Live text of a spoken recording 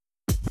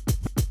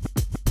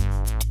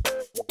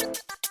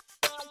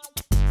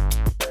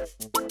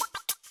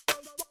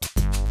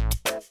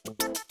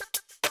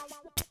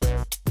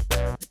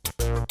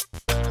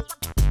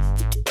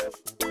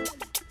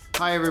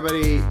Hi,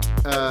 everybody.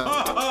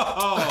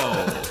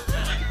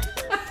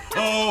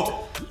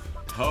 Ho,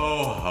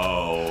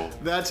 ho.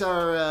 That's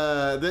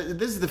our.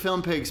 This is the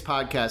Film Pigs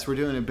podcast. We're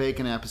doing a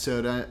bacon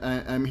episode.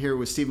 I'm here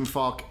with Stephen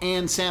Falk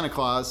and Santa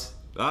Claus.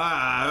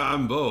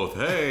 I'm both.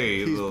 Hey,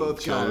 He's little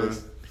both children.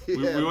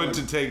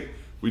 guys.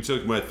 We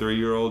took my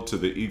 3-year-old to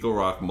the Eagle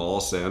Rock Mall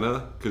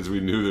Santa because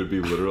we knew there'd be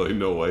literally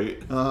no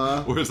wait.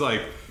 Whereas,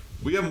 like,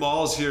 we have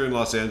malls here in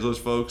Los Angeles,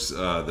 folks,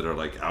 that are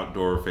like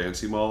outdoor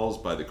fancy malls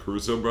by the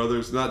Caruso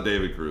brothers. Not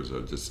David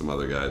Caruso, just some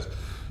other guys.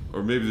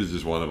 Or maybe there's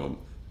just one of them.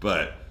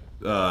 But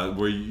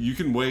where you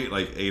can wait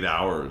like 8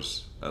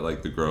 hours at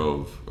like the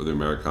Grove or the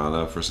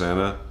Americana for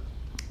Santa.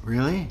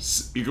 Really?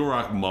 Eagle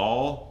Rock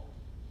Mall,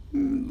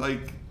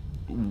 like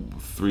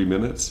 3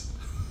 minutes.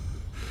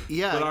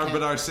 Yeah.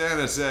 But our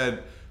Santa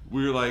said,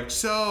 we were like,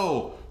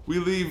 so we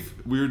leave.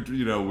 We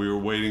were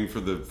waiting for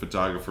the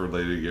photographer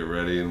lady to get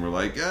ready, and we're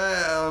like,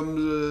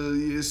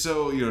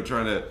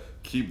 trying to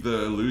keep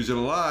the illusion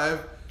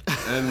alive.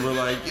 And we're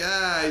like,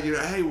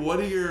 hey, what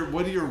are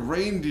your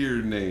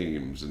reindeer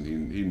names? And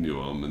he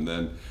knew them. And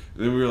then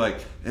we were like,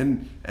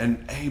 and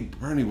hey,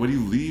 Bernie, what do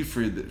you leave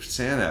for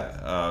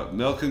Santa?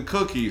 Milk and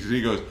cookies. And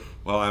he goes,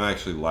 well, I'm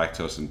actually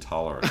lactose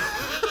intolerant.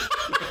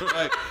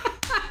 Like,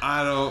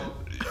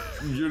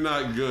 you're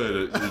not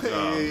good at your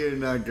job. You're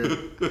not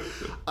good.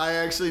 I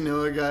actually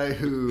know a guy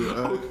who...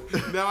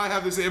 now I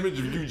have this image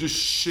of you just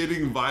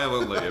shitting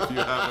violently if you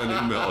have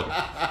any milk.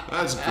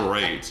 That's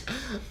great.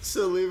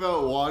 So leave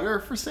out water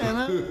for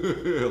Santa?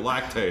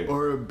 Lactate.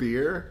 Or a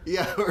beer?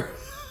 Yeah, or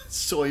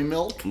soy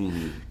milk,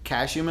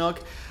 cashew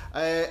milk.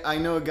 I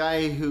know a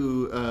guy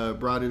who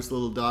brought his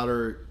little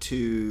daughter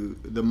to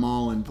the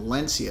mall in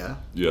Valencia.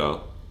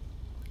 Yeah.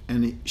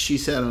 And she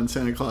sat on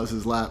Santa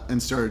Claus's lap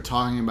and started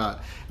talking about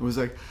it. It was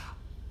like...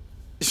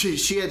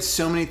 She had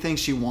so many things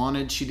she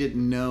wanted, she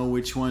didn't know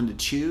which one to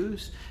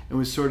choose, and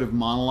was sort of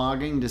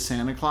monologuing to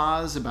Santa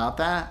Claus about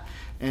that.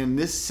 And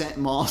this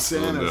mall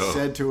Santa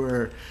said to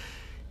her,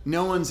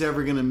 no one's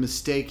ever going to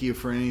mistake you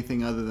for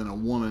anything other than a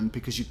woman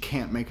because you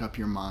can't make up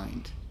your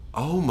mind.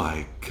 Oh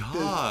my God. The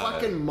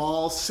fucking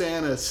mall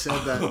Santa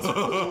said that to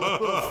a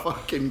little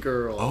fucking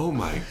girl. Oh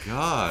my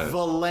God.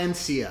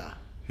 Valencia.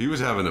 He was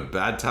having a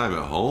bad time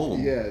at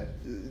home. Yeah.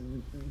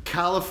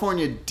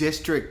 California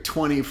District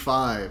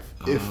 25,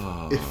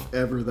 if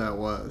ever that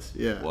was.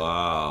 Yeah.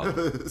 Wow.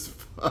 It's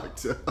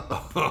fucked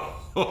up.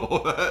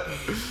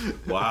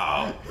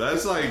 Wow.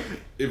 That's like,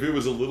 if it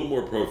was a little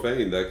more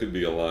profane, that could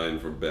be a line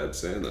from Bad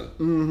Santa.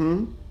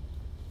 Mm-hmm.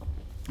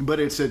 But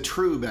it's a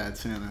true Bad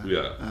Santa.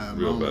 Yeah,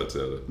 real moment. Bad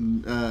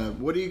Santa.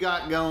 What do you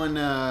got going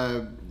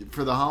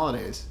for the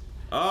holidays?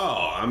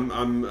 Oh,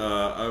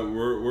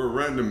 we're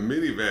renting a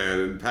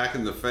minivan and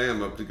packing the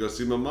fam up to go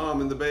see my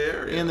mom in the Bay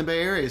Area. In the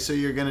Bay Area, so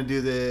you're going to do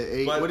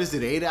the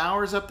 8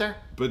 hours up there?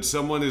 But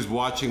someone is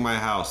watching my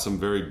house. Some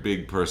very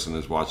big person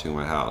is watching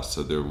my house,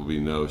 so there will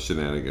be no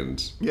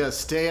shenanigans. Yeah,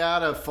 stay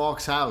out of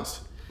Falk's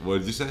house. What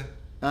did you say?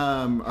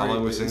 How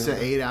long was it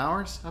 8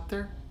 hours up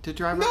there to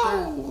drive up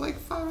there? No, like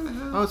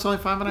 5.5. Oh, it's only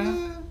 5.5?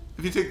 Yeah.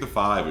 If you take the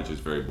 5, which is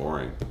very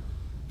boring.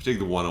 If you take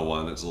the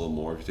 101, it's a little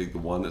more. If you take the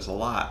 1, it's a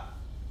lot.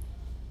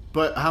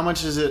 But how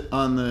much is it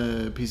on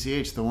the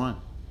PCH, the one?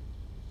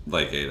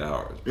 Like 8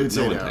 hours. But It's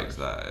no 8 one hours. takes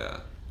that, yeah.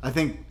 I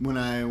think when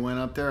I went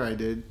up there, I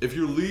did. If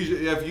you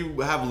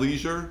have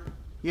leisure.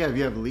 Yeah, if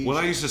you have leisure. When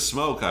I used to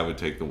smoke, I would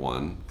take the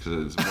 1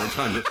 because it's more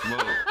time to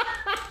smoke.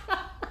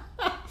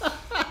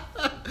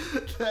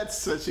 That's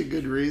such a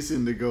good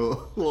reason to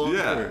go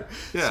longer.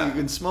 Yeah. So you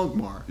can smoke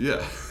more.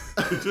 Yeah.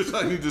 Just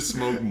I need to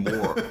smoke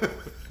more.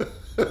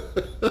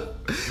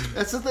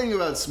 That's the thing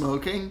about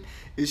smoking,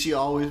 is you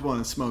always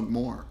want to smoke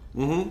more.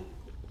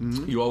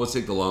 Mm-hmm. You always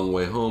take the long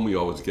way home. You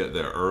always get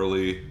there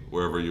early,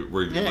 wherever you're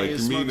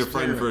meeting a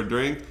friend for a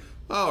drink.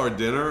 Oh, or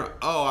dinner.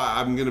 Oh,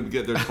 I'm going to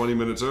get there 20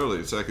 minutes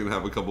early so I can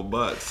have a couple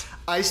butts.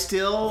 I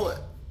still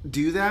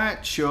do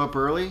that, show up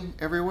early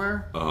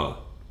everywhere. Uh-huh.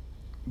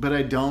 But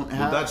I don't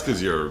have... Well, that's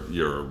because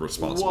you're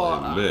responsible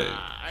and big.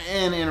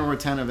 And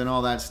inattentive and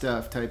all that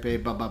stuff, type A,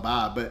 blah, blah,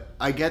 blah. But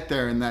I get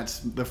there and that's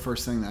the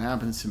first thing that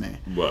happens to me.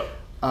 What?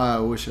 I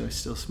wish I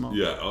still smoked.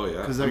 Yeah, oh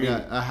yeah. Because I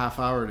got a half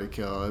hour to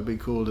kill. It'd be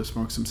cool to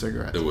smoke some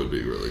cigarettes. It would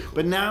be really cool.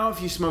 But now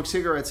if you smoke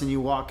cigarettes and you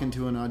walk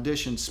into an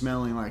audition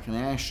smelling like an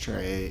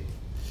ashtray,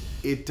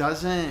 it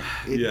doesn't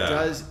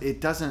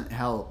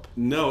help.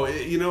 No,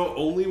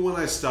 only when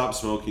I stopped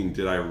smoking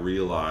did I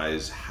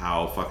realize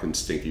how fucking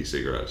stinky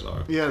cigarettes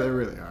are. Yeah, they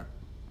really are.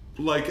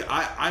 Like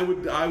I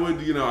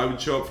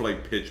would show up for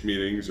like pitch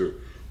meetings or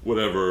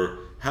whatever,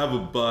 have a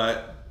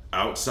butt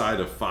outside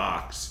of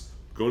Fox,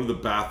 go to the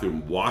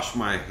bathroom, wash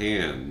my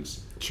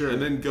hands, sure,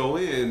 and then go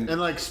in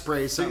and like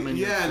spray something. In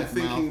your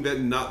thinking mouth.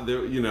 that not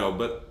there,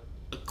 but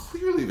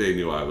clearly they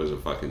knew I was a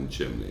fucking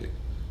chimney.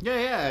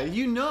 Yeah, I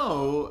mean,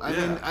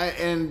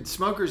 and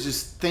smokers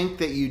just think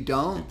that you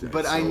don't.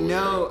 But I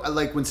know,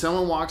 like, when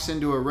someone walks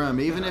into a room,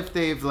 even if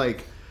they've,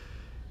 like,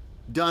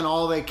 done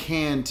all they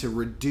can to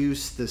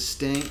reduce the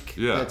stink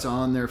that's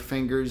on their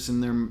fingers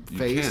and their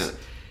face,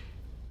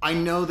 I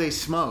know they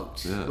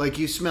smoked. Yeah. Like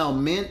you smell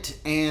mint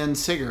and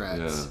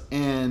cigarettes,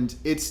 and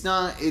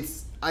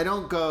I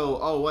don't go,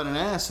 oh, what an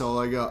asshole.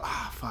 I go,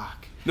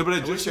 fuck. No, but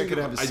I wish I could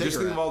have a cigarette. I just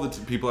think of all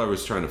the people I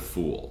was trying to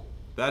fool.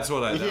 That's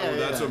what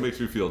That's what makes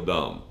me feel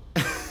dumb.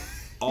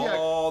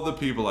 All the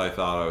people I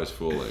thought I was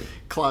fooling.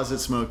 Closet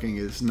smoking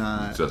is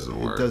not. It doesn't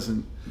work. It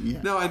doesn't.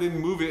 Yeah. No, and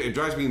in it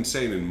drives me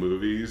insane in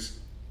movies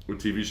or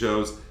TV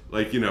shows.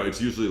 Like,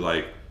 it's usually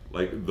like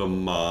the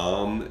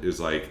mom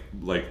is like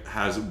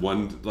has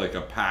one like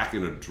a pack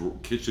in a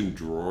kitchen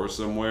drawer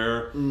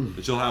somewhere,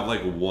 and she'll have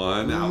like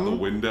one out the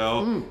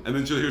window, and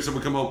then she'll hear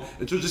someone come home,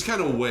 and she'll just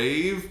kind of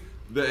wave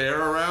the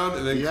air around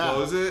and then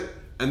close it,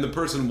 and the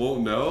person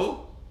won't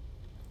know.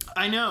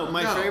 I know.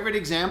 My favorite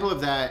example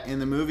of that in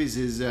the movies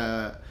is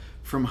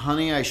from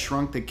Honey, I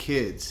Shrunk the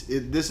Kids.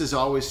 This has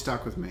always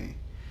stuck with me.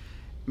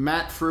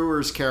 Matt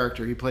Frewer's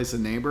character, he plays a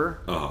neighbor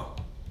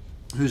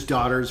whose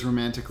daughter is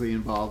romantically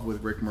involved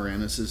with Rick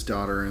Moranis'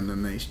 daughter, and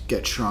then they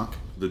get shrunk.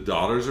 The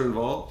daughters are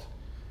involved?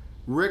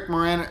 Rick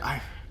Moranis, I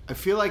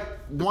feel like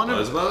one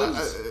of...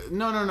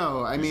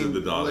 No. I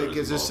mean, like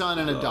it's a son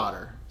and a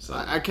daughter.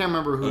 I can't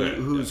remember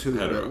who's who,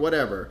 but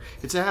whatever.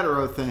 It's a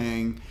hetero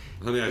thing.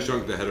 Honey, I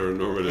Shrunk the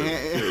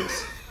Heteronormative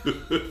Kids.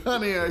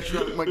 Honey, I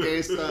Shrunk my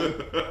gay son.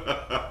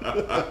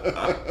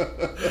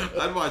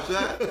 I'd watch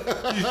that.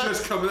 He's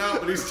just coming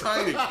out, but he's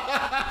tiny.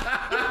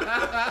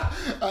 I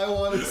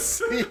want to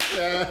see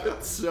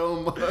that so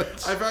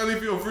much. I finally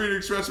feel free to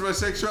express my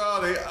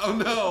sexuality. Oh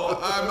no,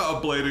 I'm a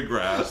blade of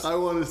grass. I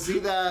want to see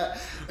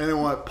that, and I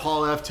want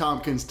Paul F.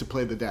 Tompkins to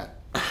play the dad.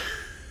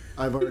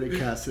 I've already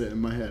cast it in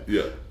my head.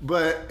 Yeah.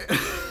 But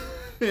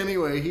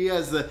anyway, he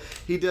does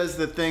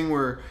the thing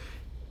where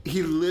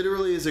he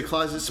literally is a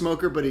closet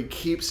smoker, but he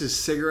keeps his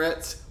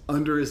cigarettes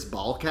under his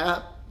ball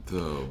cap.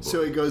 Oh,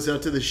 so he goes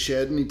out to the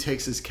shed and he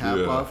takes his cap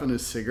off and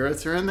his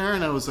cigarettes are in there.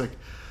 And I was like,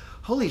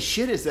 holy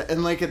shit, is that?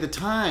 And like at the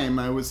time,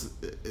 I was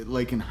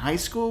like in high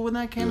school when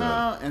that came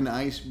out, and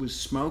I was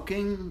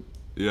smoking.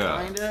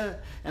 Kinda.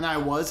 And I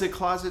was a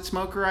closet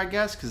smoker, I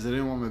guess, because I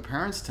didn't want my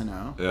parents to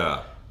know.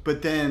 Yeah.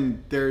 But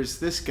then there's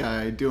this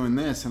guy doing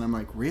this, and I'm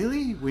like,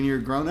 really? When you're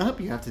grown up,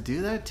 you have to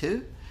do that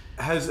too?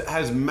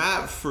 Has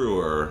Matt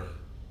Frewer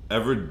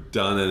ever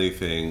done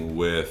anything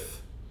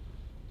with...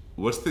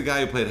 What's the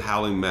guy who played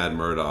Howling Mad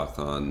Murdoch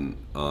on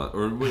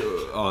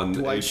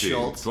Dwight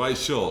Schultz. Dwight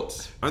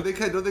Schultz. Don't they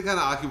kind of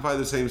occupy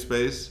the same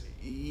space?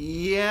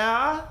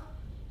 Yeah.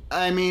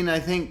 I mean, I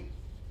think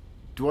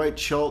Dwight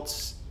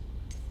Schultz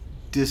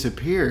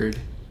disappeared.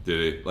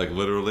 Did he? Like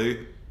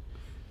literally?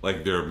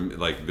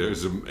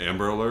 There's an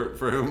Amber Alert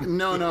for him?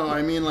 No,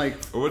 I mean like...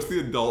 Or what's the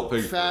adult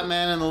picture? Fat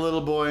Man and the Little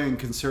Boy in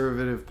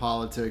conservative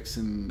politics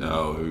and...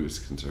 No, who's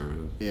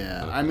conservative?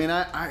 Yeah, okay. I mean,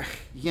 I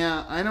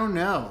don't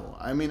know.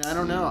 I mean, I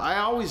don't know. I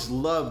always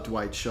loved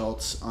Dwight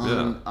Schultz.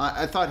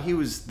 I thought he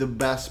was the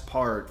best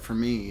part for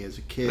me as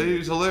a kid. He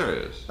was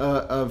hilarious.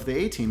 Of the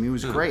A-Team. He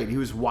was great. He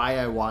was why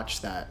I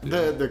watched that.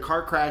 Yeah. The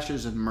car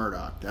crashes and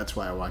Murdoch. That's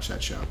why I watched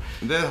that show.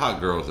 And they had hot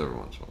girls every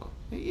once in a while.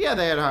 Yeah,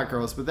 they had hot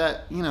girls, but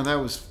that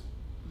was...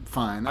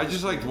 fine. I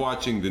just liked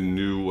watching the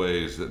new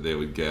ways that they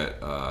would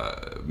get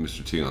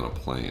Mr. T on a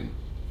plane.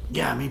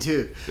 Yeah, me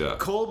too. Yeah.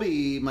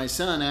 Colby, my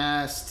son,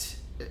 asked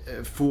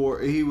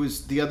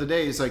the other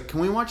day, he's like,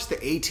 can we watch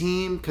the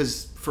A-Team?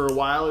 Because for a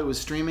while it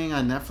was streaming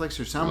on Netflix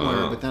or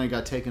somewhere, but then it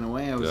got taken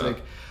away. I was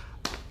like,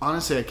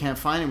 honestly, I can't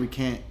find it.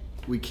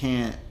 We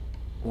can't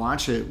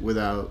watch it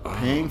without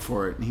paying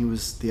for it. And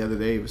the other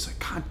day, he was like,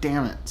 God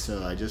damn it.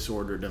 So I just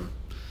ordered him.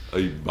 Oh,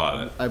 you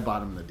bought it? I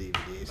bought him the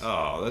DVDs.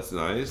 Oh, that's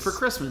nice. For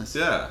Christmas.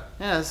 Yeah.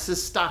 Yeah, it's a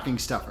stocking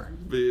stuffer.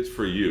 But it's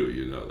for you,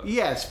 you know that.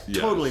 Yes,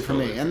 totally for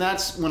me. And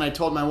that's when I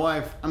told my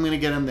wife, I'm going to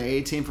get him the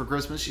A-Team for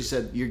Christmas. She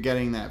said, you're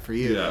getting that for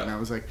you. Yeah. And I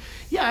was like,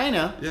 yeah, I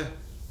know. Yeah.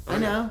 I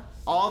know.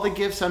 All the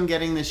gifts I'm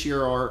getting this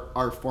year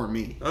are for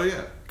me. Oh,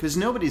 yeah. Because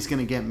nobody's going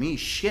to get me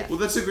shit. Well,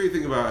 that's the great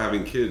thing about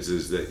having kids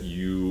is that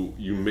you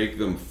make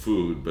them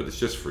food, but it's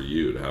just for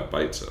you to have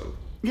bites of.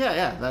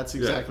 Yeah, that's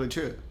exactly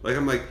true. Like,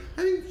 I'm like,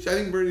 I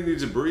think Bernie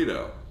needs a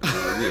burrito.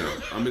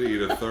 I'm going to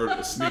eat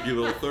a sneaky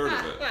little third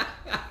of it.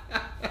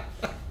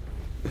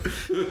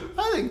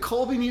 I think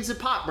Colby needs a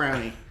pot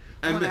brownie.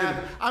 I'm going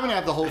to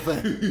have the whole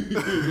thing.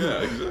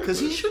 Yeah, exactly. Because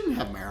he shouldn't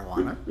have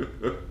marijuana.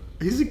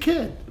 He's a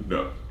kid.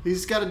 No.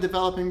 He's got a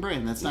developing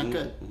brain. That's not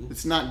good.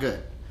 It's not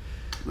good.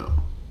 No.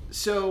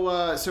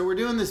 So we're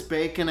doing this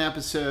bacon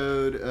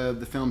episode of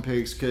the film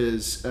Pigs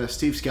because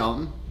Steve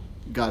Skelton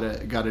got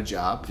a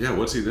job. Yeah,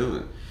 what's he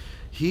doing?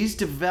 He's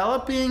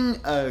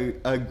developing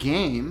a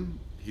game.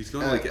 He's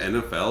going to like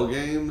NFL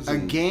games? A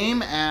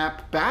game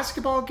app,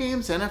 basketball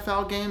games,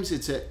 NFL games.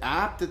 It's an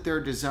app that they're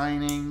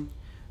designing.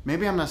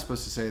 Maybe I'm not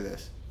supposed to say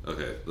this.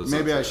 Okay.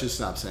 Maybe I should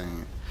stop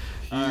saying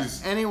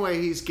it. Anyway,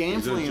 he's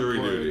gainfully jury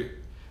employed. duty.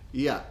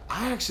 Yeah,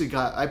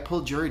 I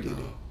pulled jury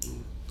duty.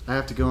 I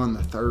have to go on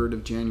the 3rd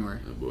of January.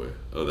 Oh boy.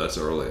 Oh, that's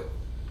early.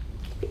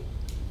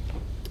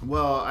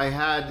 Well,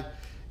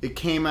 it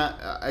came out,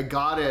 I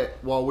got it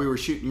while we were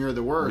shooting You're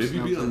the Worst.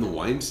 Maybe be on the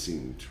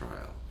Weinstein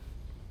trial.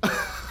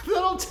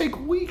 That'll take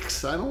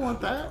weeks. I don't want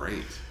that.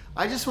 Great.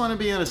 I just want to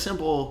be in a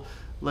simple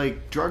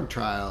like drug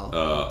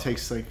trial. It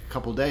takes like a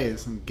couple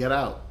days and get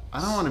out. I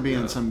don't want to be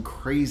in some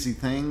crazy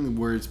thing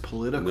where it's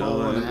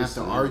political and I have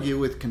to argue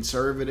with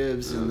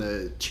conservatives in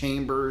the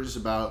chambers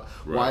about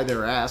why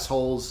they're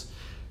assholes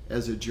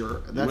as a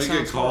juror. You might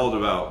get called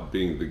about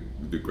being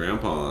the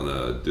grandpa on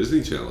a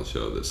Disney Channel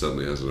show that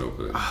suddenly has an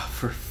opening. Oh,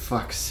 for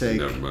fuck's sake.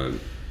 Never mind.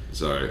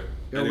 Sorry.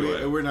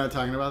 Anyway. We're not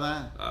talking about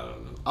that? I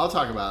don't know. I'll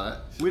talk about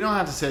it. We don't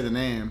have to say the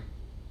name.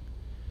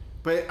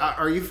 But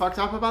are you fucked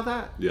up about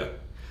that? Yeah.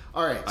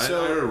 All right. I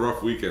had a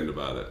rough weekend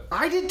about it.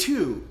 I did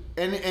too.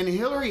 And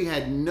Hillary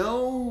had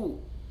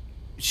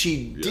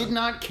she did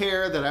not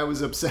care that I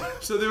was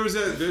upset. So there was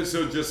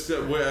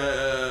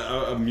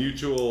a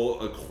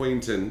mutual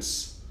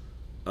acquaintance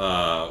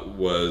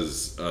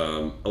was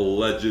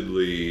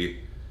allegedly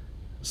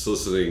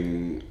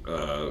soliciting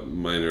a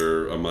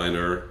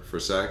minor for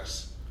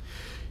sex.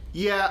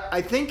 Yeah,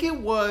 I think it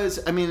was.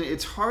 I mean,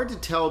 it's hard to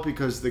tell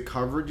because the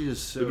coverage is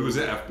so. It was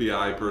an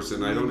FBI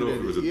person. I don't know if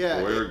it was a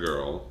boy or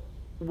girl.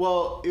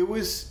 Well, it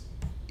was.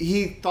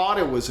 He thought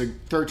it was a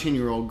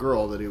 13-year-old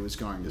girl that he was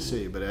going to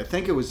see, but I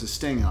think it was a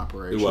sting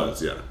operation. It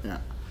was, yeah. Yeah.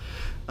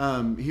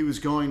 He was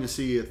going to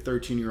see a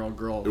 13-year-old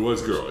girl. It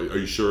was girl. Are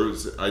you sure?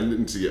 I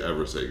didn't see you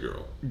ever say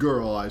girl.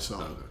 Girl, I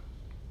saw. Okay.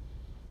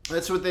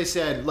 That's what they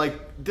said.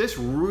 Like, this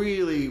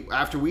really,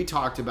 after we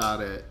talked about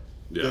it,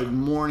 the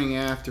morning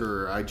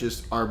after, I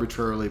just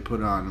arbitrarily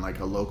put on, like,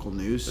 a local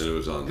news. And it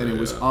was on there. And it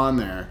was on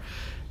there.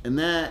 And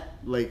that,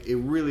 like, it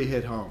really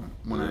hit home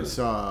when I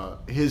saw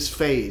his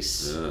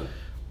face. Yeah.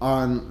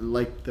 On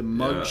like the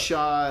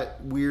mugshot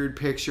weird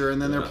picture,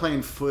 and then they're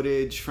playing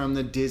footage from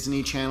the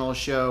Disney Channel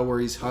show where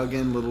he's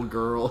hugging little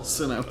girls,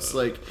 and I was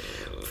like,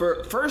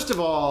 first of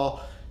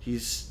all,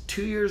 he's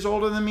 2 years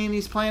older than me and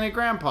he's playing a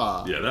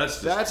grandpa. Yeah, that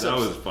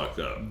was fucked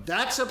up.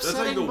 That's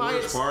upsetting. That's like the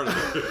worst part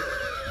of it.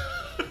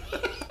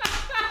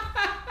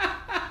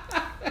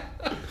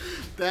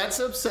 That's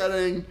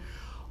upsetting.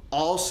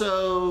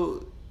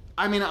 Also,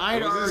 I mean,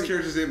 was his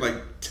character's name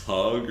like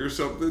Tug or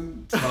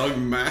something? Tug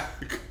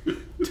Mac.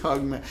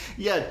 Tug Mac.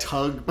 Yeah,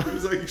 Tug. It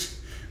was like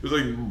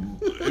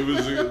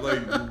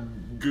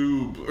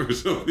Goob or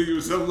something. It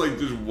was something like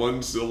just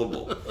one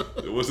syllable.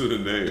 It wasn't a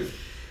name.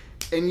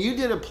 And you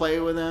did a play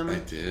with him. I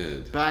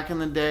did. Back in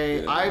the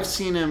day. Yeah. I've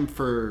seen him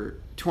for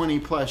 20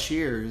 plus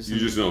years. You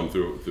just know him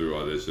through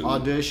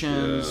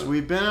auditions. Yeah.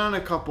 We've been on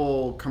a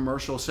couple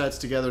commercial sets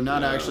together.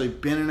 Not actually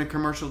been in a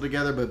commercial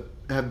together, but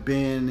have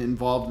been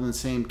involved in the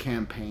same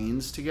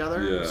campaigns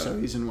together. Yeah. So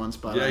he's in one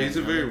spot. Yeah, he's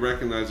a very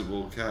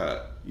recognizable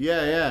cat.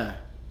 Yeah.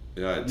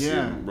 Yeah, I'd see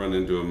him, run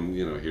into him,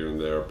 here and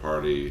there,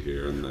 party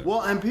here and there.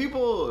 Well, and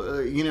people,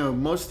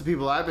 most of the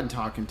people I've been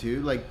talking to,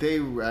 like,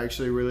 they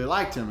actually really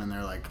liked him, and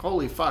they're like,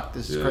 holy fuck,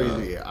 this is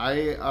crazy.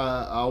 I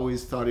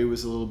always thought he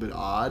was a little bit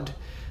odd,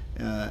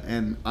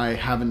 and I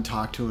haven't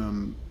talked to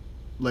him.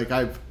 Like,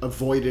 I've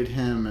avoided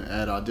him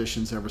at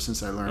auditions ever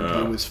since I learned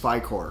he was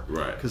FICOR.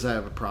 Right. Because I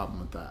have a problem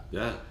with that.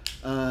 Yeah,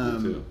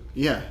 me too.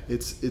 Yeah,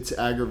 it's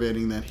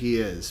aggravating that he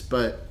is,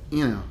 but,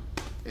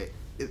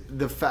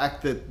 the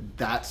fact that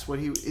that's what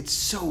it's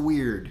so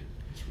weird.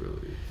 It's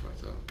really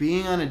fucked up.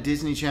 Being on a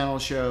Disney Channel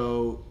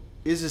show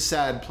is a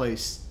sad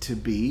place to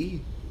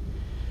be.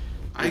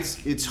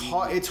 It's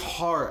hard. It's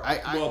hard.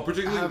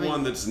 Particularly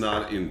one that's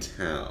not in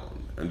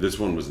town, and this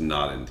one was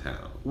not in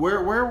town.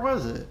 Where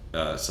was it?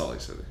 Salt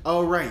Lake City.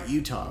 Oh, right,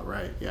 Utah.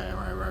 Right.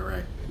 Yeah.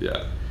 Right.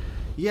 Yeah.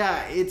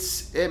 Yeah.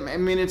 It's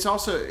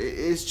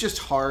just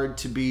hard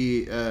to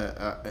be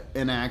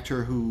an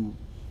actor who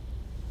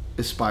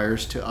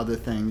aspires to other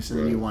things, and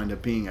then you wind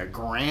up being a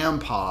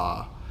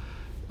grandpa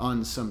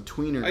on some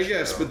tweener I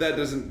guess, but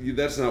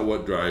that's not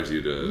what drives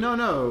you to...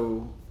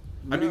 No.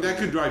 I mean, that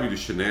could drive you to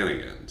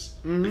shenanigans.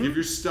 Mm-hmm. Like, if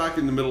you're stuck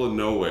in the middle of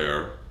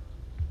nowhere,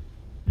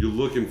 you're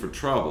looking for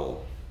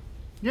trouble.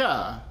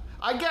 Yeah.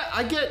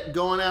 I get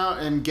going out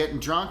and getting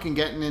drunk and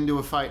getting into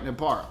a fight in a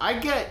bar. I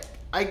get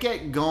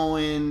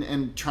going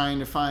and trying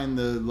to find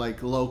the,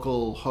 like,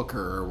 local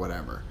hooker or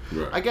whatever.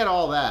 Right. I get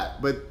all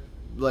that, but,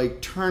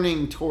 like,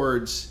 turning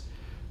towards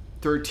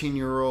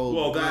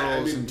 13-year-old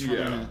girls and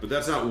trying but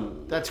that's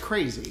not... That's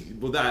crazy.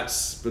 Well,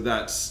 that's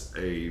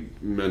a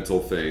mental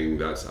thing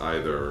that's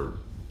either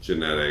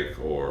genetic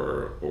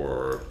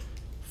or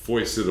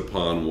foisted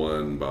upon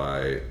one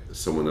by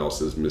someone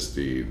else's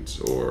misdeeds,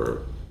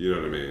 or... You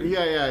know what I mean?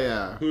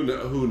 Yeah.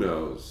 Who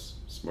knows?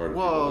 Smarter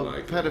people than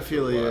I can.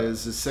 Pedophilia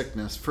is a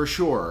sickness for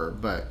sure,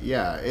 but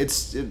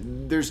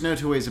there's no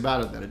two ways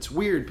about it that it's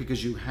weird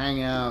because you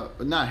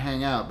not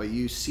hang out, but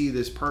you see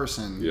this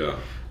person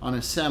on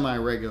a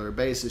semi-regular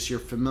basis. You're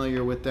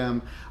familiar with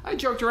them. I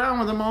joked around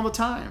with them all the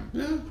time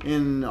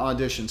in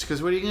auditions,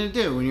 because what are you going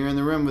to do when you're in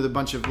the room with a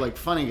bunch of, like,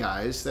 funny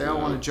guys? They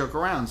all want to joke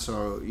around,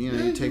 so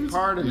you take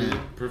part in it.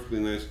 Perfectly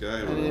nice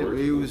guy. And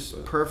it was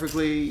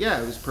perfectly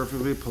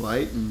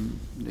polite, and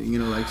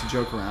like to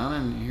joke around,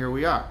 and here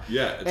we are.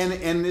 Yeah.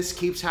 And this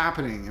keeps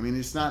happening. I mean,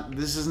 this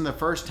isn't the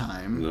first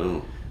time.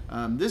 No.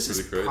 This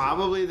is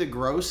probably the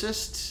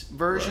grossest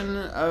version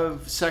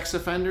of sex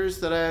offenders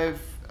that I've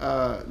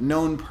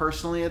known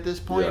personally at this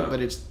point,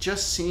 but it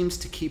just seems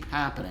to keep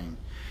happening.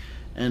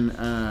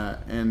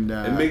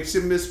 It makes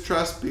you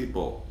mistrust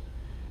people.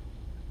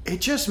 It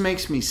just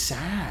makes me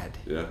sad.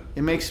 Yeah.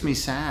 It makes me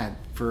sad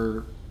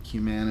for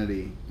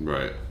humanity.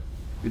 Right.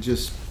 It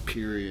just,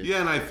 period. Yeah,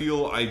 and I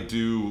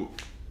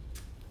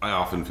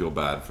often feel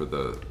bad for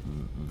the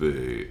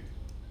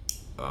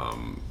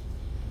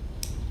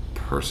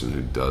person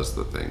who does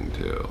the thing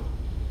too.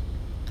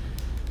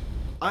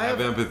 I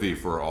have empathy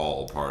for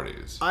all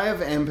parties. I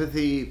have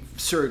empathy,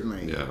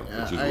 certainly. Yeah,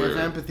 which is I weird. have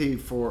empathy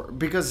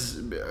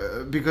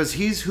because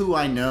he's who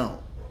I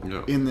know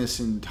in this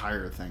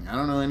entire thing. I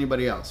don't know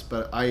anybody else,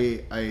 but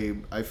I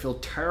feel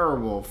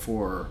terrible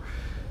for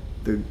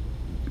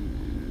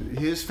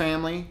his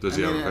family. Does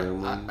he have a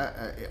family?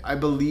 I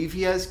believe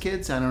he has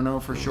kids. I don't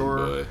know for sure.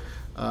 Boy.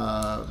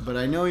 But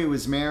I know he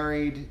was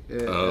married. I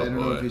don't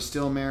know if he's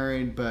still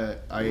married,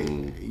 but I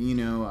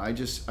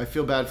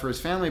feel bad for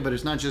his family, but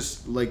it's not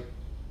just like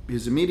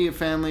his immediate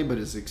family, but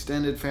his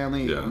extended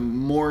family. Yeah.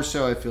 More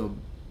so, I feel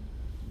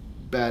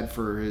bad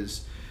for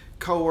his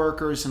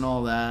coworkers and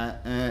all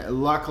that.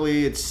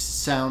 Luckily, it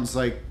sounds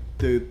like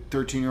the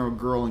 13-year-old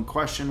girl in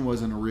question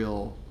wasn't a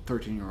real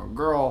 13-year-old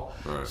girl.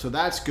 Right. So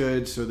that's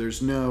good. So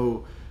there's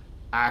no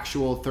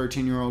actual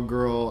 13-year-old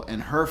girl and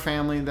her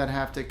family that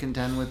have to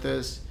contend with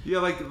this. Yeah,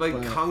 like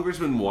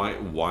Congressman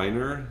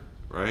Weiner,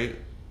 right?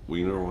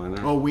 Weiner.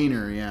 Oh,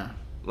 Weiner, yeah.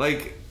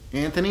 Like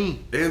Anthony.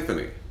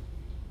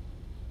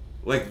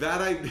 Like that,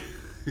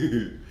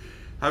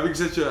 having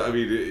such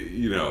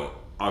a,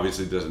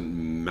 obviously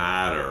doesn't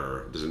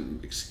matter,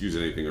 doesn't excuse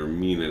anything or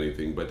mean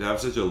anything, but to have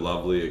such a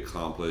lovely,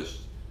 accomplished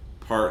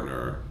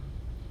partner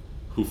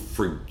who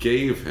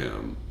forgave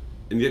him,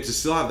 and yet to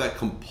still have that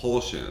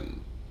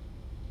compulsion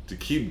to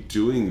keep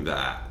doing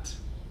that,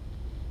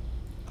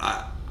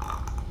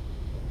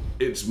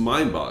 it's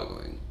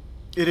mind-boggling.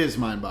 It is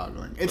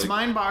mind-boggling. It's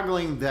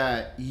mind-boggling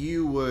that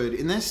you would,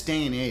 in this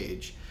day and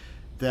age,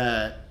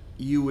 that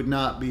you would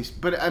not be...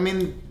 But, I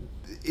mean,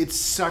 it's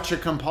such a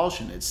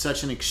compulsion. It's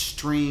such an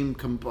extreme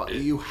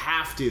compulsion. You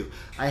have to.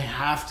 I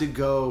have to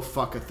go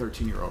fuck a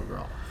 13-year-old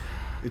girl.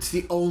 It's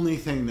the only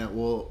thing that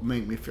will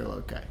make me feel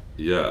okay.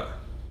 Yeah.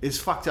 It's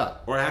fucked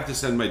up. Or I have to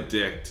send my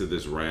dick to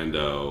this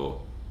rando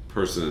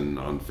person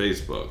on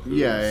Facebook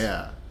who's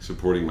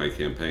supporting my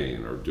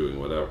campaign or doing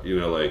whatever.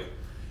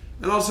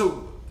 And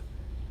also,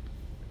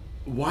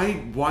 why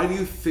do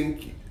you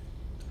think...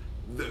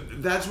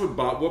 That's what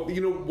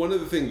one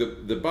of the things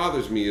that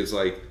bothers me is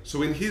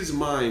so in his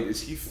mind,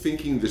 is he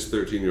thinking this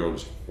 13-year-old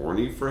is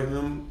horny for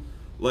him?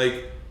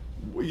 You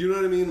know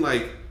what I mean?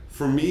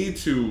 For me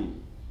to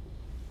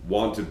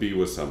want to be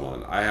with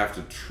someone, I have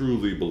to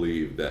truly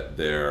believe that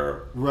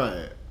they're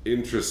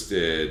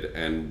interested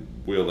and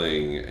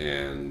willing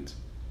and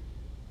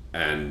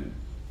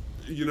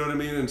you know what I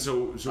mean? And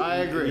so I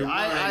agree.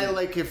 I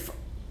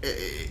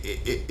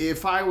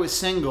if I was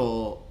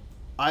single,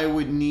 I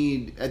would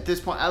need, at this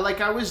point,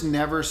 I was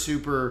never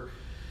super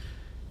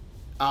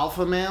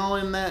alpha male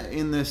in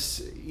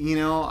this,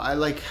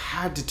 I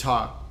had to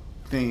talk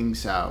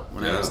things out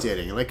when I was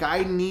dating.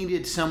 I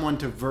needed someone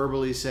to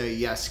verbally say,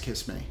 yes,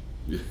 kiss me.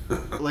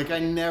 I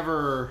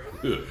never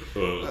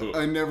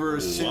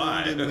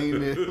assumed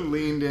and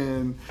leaned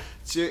in.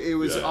 So it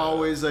was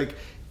always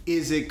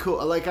is it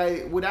cool?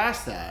 I would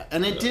ask that,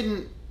 and it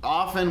didn't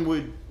often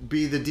would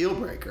be the deal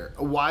breaker.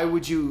 Why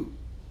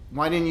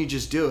didn't you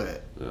just do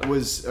it?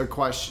 Was a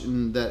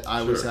question that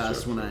I was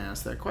asked when I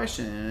asked that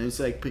question, and it's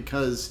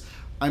because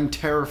I'm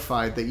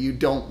terrified that you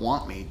don't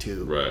want me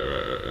to. Right.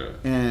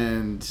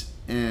 And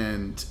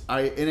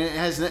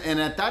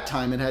at that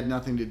time it had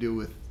nothing to do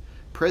with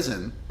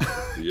prison,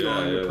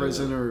 going to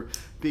prison or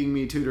being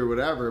Me Too'd or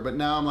whatever. But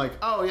now I'm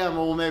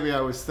well, maybe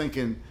I was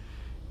thinking,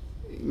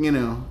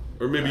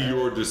 or maybe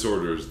your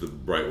disorder is the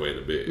right way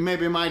to be.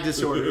 Maybe my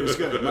disorder is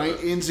good. My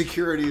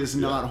insecurity is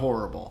not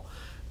horrible.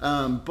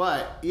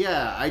 But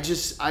yeah, I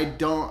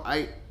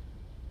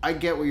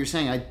get what you're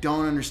saying. I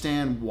don't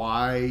understand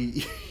why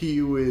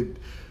you would.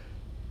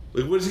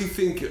 What does he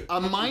think?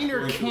 A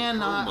minor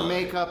cannot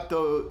make up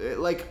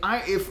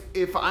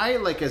if I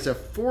as a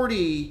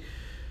 40,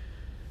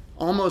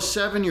 almost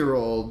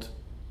 7-year-old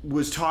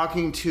was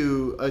talking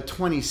to a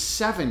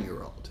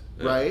 27-year-old,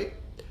 right?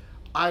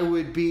 I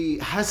would be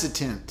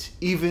hesitant,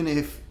 even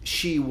if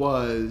she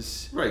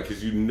was... Right,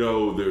 because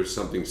there's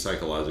something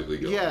psychologically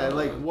going on.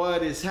 Yeah,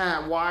 what is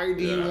that? Why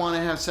do you want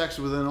to have sex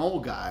with an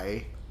old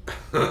guy?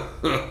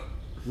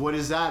 What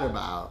is that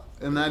about?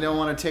 And I don't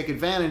want to take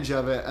advantage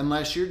of it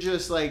unless you're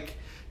just,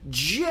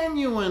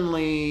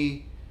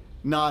 genuinely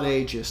not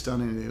ageist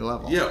on any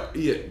level. Yeah,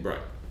 right.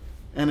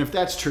 And if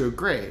that's true,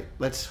 great.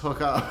 Let's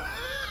hook up.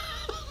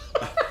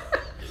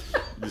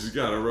 You just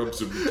gotta rub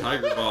some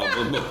Tiger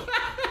Balm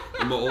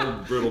on my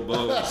old brittle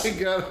bones. I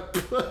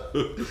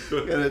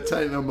gotta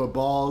tighten up my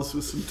balls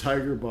with some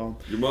Tiger Balm.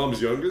 Your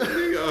mom's younger than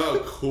me?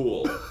 Oh,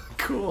 cool.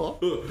 Cool.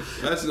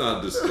 That's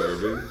not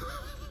disturbing.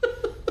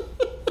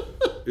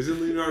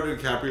 Isn't Leonardo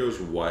DiCaprio's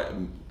wife?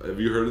 Have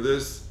you heard of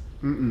this?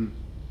 Mm-mm.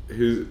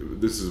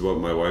 This is what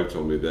my wife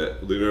told me,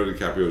 that Leonardo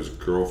DiCaprio's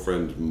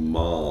girlfriend's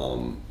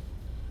mom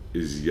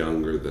is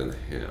younger than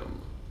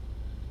him.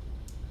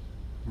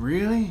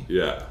 Really?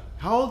 Yeah.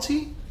 How old's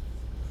he?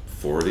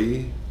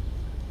 40?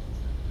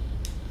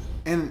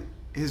 And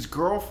his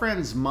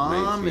girlfriend's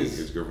mom 19. is...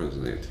 His girlfriend's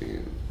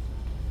 19.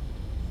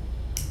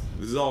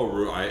 This is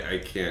all...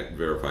 I can't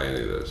verify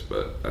any of this,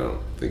 but I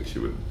don't think she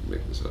would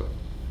make this up.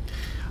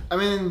 I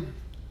mean,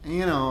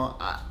 you know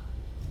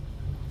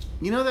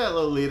that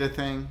Lolita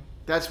thing?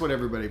 That's what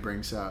everybody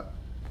brings up.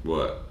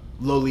 What?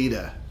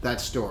 Lolita, that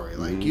story.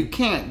 Like, you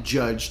can't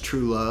judge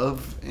true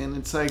love. And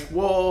it's like,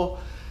 well,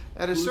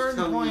 at a certain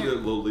point... Who's telling you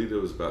that Lolita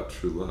was about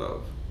true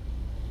love?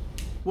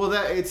 Well,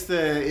 it's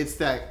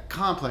that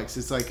complex.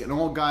 It's like an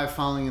old guy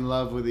falling in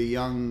love with a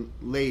young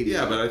lady.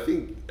 Yeah, but I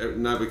think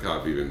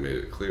Nabokov even made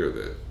it clear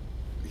that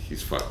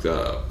he's fucked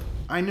up.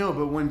 I know,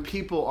 but when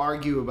people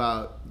argue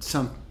about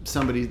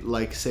somebody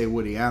like, say,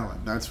 Woody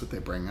Allen, that's what they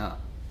bring up.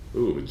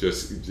 Ooh, it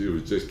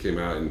just came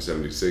out in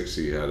 '76.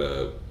 He had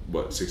a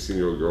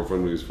 16-year-old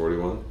girlfriend when he was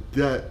 41.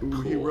 That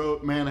cool. He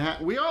wrote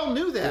Manhattan. We all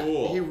knew that.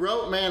 Cool. He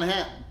wrote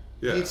Manhattan.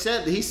 Yeah. He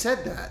said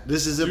that.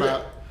 This is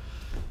about.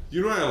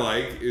 You know what I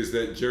like is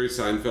that Jerry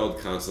Seinfeld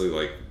constantly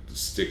like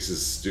sticks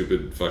his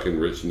stupid fucking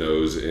rich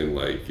nose in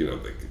like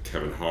like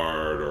Kevin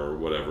Hart or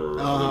whatever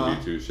other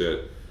Me Too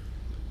shit.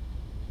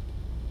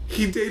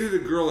 He dated a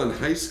girl in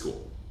high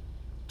school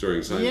during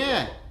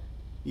Seinfeld.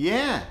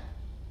 Yeah.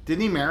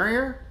 Didn't he marry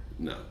her?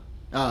 No.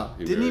 Oh,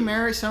 didn't he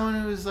marry someone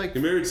who was like... He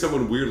married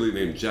someone weirdly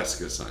named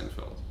Jessica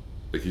Seinfeld.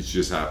 Like, he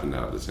just happened to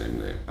have the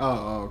same name.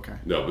 Oh, okay.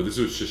 No, but this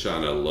was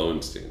Shoshana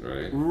Lowenstein,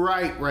 right?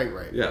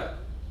 Right. Yeah.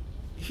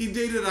 He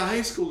dated a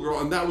high school girl,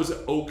 and that was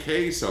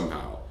okay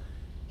somehow.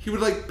 He would,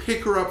 like,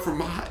 pick her up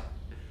from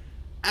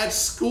at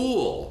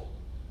school.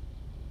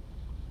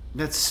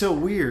 That's so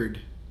weird.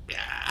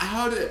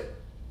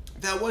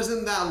 That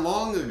wasn't that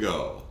long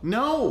ago.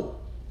 No.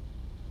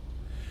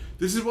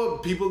 This is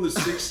what people in the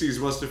 60s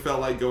must have felt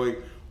like going,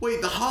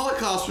 wait, the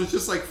Holocaust was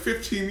just like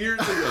 15 years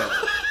ago.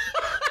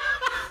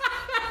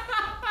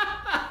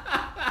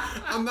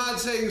 I'm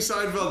not saying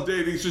Seinfeld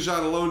dating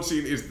Shoshana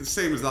Lowenstein is the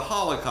same as the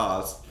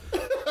Holocaust.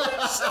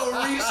 It's so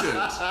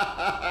recent.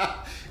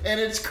 And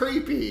it's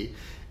creepy.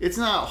 It's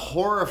not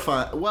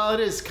horrifying. Well,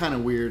 it is kind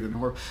of weird and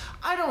horrible.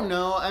 I don't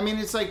know. I mean,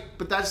 it's like,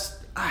 but that's...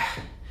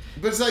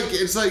 But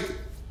it's like...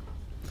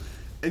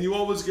 And you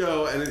always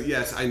go, and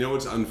yes, I know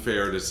it's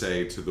unfair to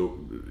say to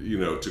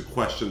to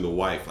question the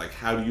wife, like,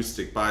 how do you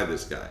stick by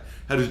this guy?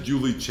 How does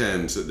Julie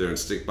Chen sit there and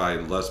stick by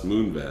Les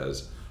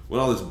Moonves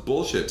when all this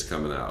bullshit's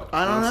coming out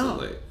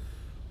constantly? I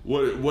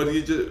don't know. What do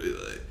you do?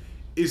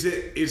 Is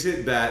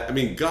it that, I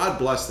mean, God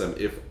bless them,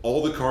 if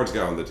all the cards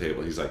got on the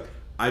table, he's like,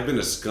 I've been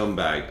a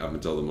scumbag up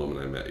until the moment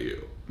I met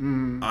you.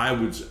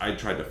 I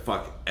tried to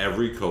fuck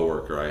every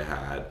coworker I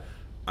had.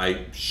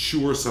 I'm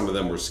sure some of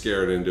them were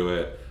scared into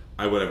it.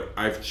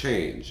 I've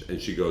changed.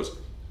 And she goes,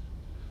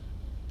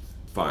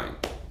 fine.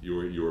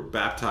 You were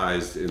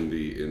baptized in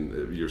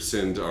your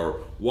sins are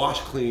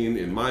washed clean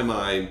in my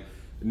mind.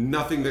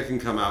 Nothing that can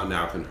come out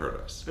now can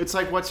hurt us. It's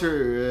like, what's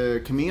her,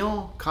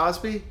 Camille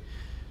Cosby?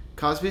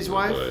 Cosby's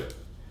wife? Boy.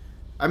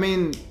 I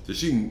mean... Does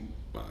she...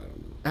 I don't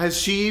know. Has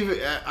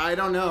she... I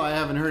don't know. I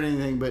haven't heard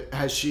anything, but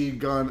has she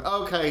gone,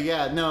 okay,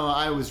 yeah, no,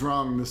 I was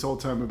wrong this whole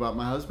time about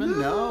my husband?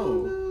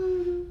 No.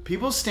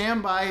 People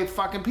stand by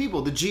fucking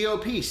people. The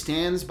GOP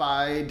stands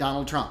by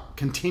Donald Trump.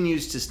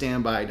 Continues to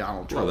stand by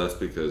Donald Trump. Well, that's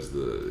because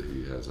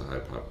he has a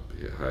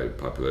high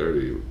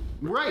popularity.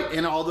 Right,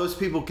 and all those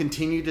people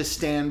continue to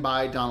stand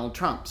by Donald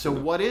Trump. So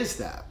what is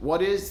that?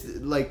 What is,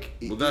 like,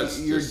 well, that's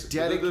you're just,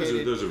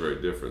 dedicated... Those are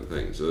very different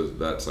things.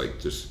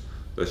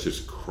 That's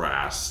just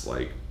crass,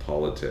 like,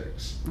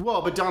 politics.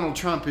 Well, but Donald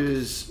Trump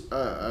is...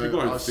 people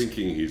aren't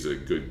thinking he's a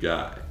good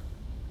guy.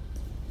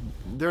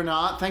 They're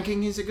not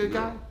thinking he's a good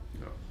guy?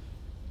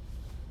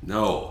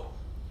 No.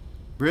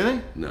 Really?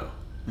 No.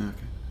 Okay.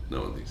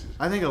 No one thinks he's...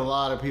 I think a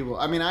lot of people...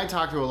 I mean, I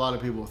talk to a lot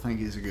of people who think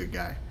he's a good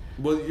guy.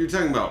 Well, you're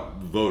talking about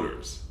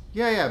voters.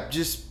 Yeah. I'm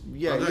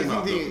talking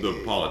about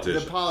the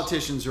politicians. The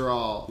politicians are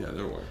all... Yeah,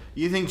 they're white.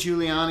 You think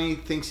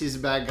Giuliani thinks he's a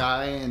bad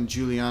guy and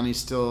Giuliani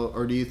still...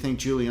 Or do you think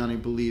Giuliani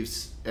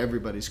believes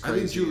everybody's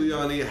crazy? I think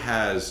Giuliani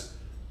has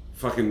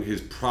fucking...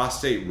 His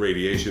prostate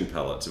radiation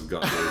pellets have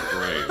gone to his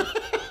brain.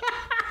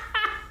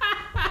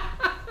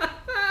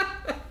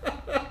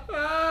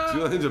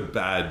 Giuliani's a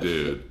bad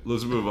dude.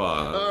 Let's move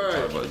on. All right.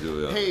 Talk about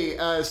Giuliani.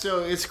 Hey,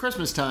 so it's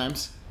Christmas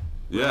times.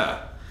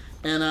 Yeah.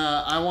 And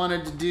I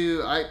wanted to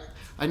do...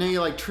 I know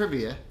you like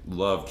trivia.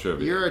 Love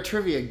trivia. You're a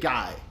trivia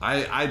guy.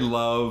 I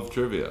love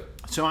trivia.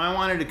 So I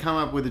wanted to come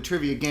up with a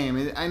trivia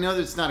game. I know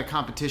that it's not a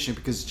competition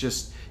because it's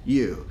just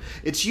you.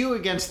 It's you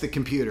against the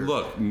computer.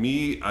 Look,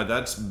 me,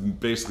 that's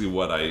basically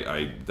what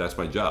that's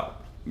my job.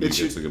 Me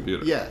against the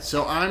computer. Yeah,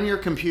 so I'm your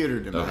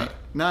computer tonight. Okay.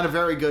 Not a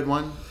very good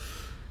one.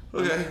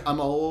 Okay. I'm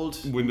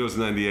old. Windows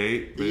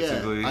 98,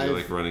 basically. Yeah, you're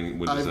like running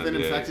Windows 98. I've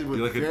been infected with...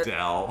 You're like a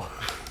Dell.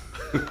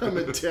 I'm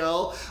a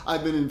Dell.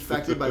 I've been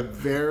infected by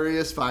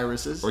various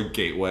viruses. Or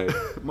Gateway.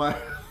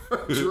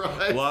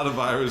 A lot of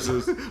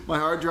viruses. My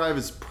hard drive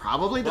is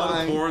probably A lot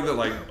dying. of porn that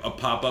like a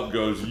pop-up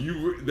goes,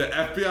 the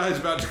FBI is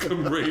about to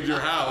come raid your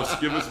house.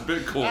 Give us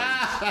Bitcoin.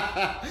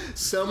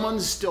 Someone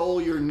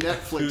stole your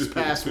Netflix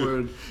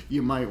password.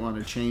 You might want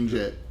to change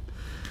it.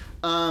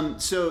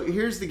 So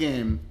here's the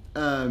game.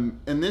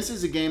 And this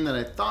is a game that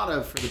I thought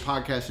of for the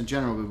podcast in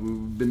general, but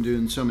we've been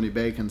doing so many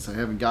bacons, I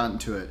haven't gotten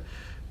to it.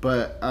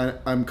 But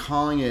I'm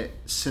calling it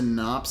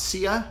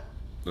Synopsia,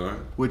 All right.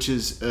 which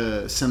is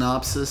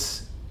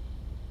synopsis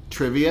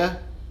trivia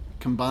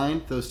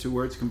combined, those two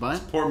words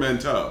combined.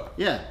 Portmanteau.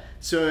 Yeah.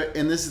 So,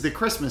 and this is the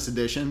Christmas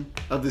edition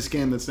of this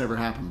game that's never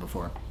happened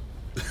before.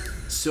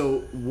 So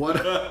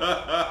what?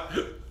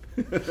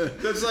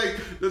 That's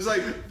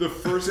like the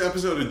first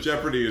episode of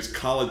Jeopardy is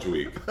College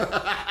Week.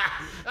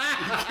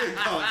 You can't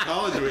call it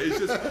College Week. It's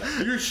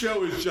just your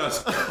show is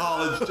just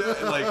college.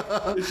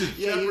 It's just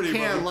Jeopardy. You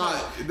can't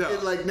lie. No.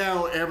 Like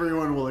now,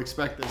 everyone will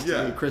expect this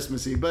to be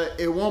Christmassy, but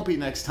it won't be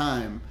next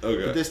time.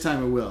 Okay. But this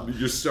time it will.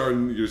 You're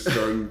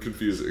starting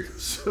confusing.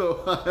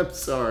 So I'm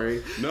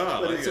sorry.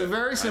 No, but it's a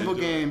very simple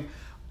game.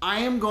 I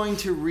am going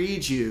to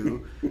read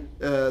you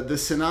the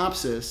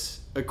synopsis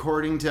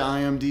according to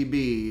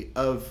IMDb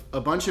of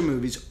a bunch of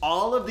movies.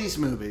 All of these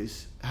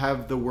movies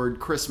have the word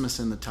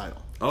Christmas in the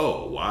title.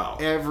 Oh, wow.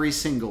 Every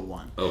single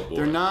one. Oh, boy.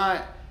 They're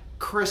not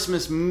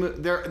Christmas.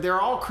 They're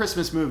all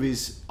Christmas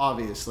movies,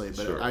 obviously,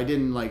 but Sure. I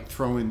didn't like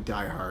throw in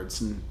Die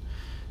Hards and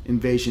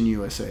Invasion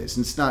USA's.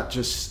 And it's not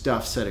just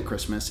stuff set at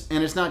Christmas,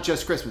 and it's not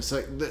just Christmas.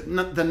 Like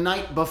the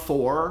Night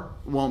Before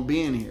won't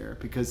be in here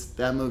because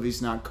that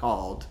movie's not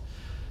called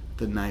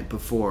The Night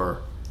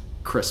Before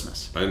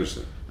Christmas. I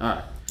understand. All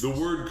right. The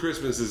word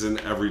Christmas is in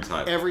every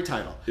title. Every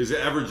title. Is it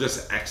ever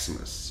just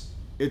Xmas?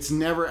 It's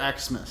never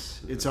Xmas.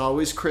 It's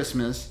always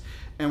Christmas.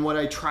 And what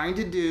I tried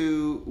to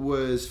do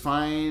was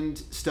find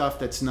stuff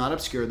that's not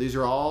obscure. These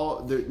are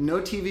all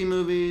no TV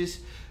movies,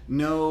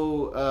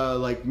 no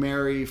like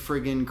Merry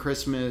Friggin'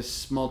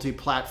 Christmas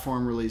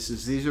multi-platform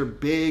releases. These are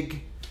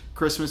big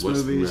Christmas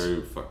movies.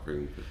 Merry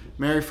Friggin' Christmas?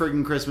 Merry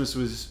Friggin' Christmas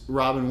was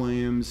Robin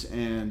Williams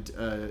and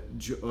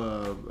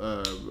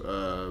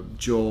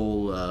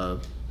Joel.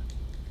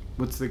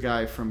 What's the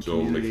guy from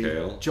Community?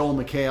 Joel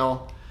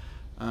McHale.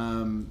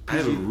 I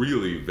have a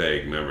really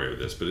vague memory of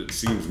this, but it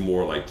seems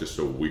more like just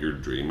a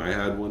weird dream I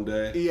had one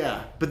day.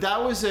 Yeah, but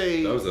that was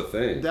a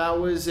thing. That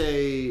was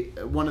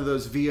one of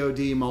those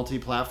VOD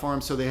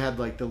multi-platforms, so they had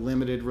like the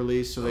limited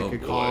release, so they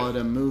could call it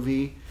a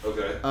movie.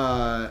 Okay.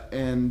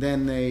 And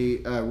then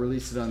they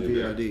released it on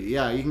VOD. Beer.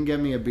 Yeah, you can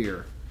get me a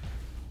beer.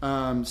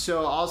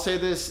 So I'll say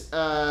this,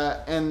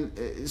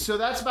 and so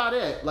that's about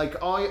it. Like,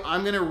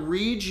 I'm gonna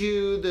read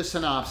you the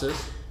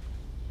synopsis,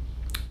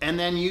 and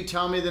then you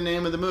tell me the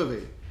name of the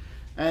movie.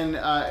 And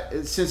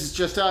since it's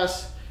just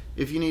us,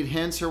 if you need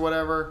hints or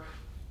whatever,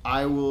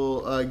 I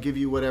will give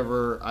you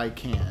whatever I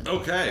can.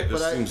 Okay,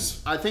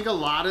 I think a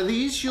lot of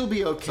these you'll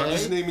be okay. So I'm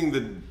just naming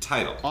the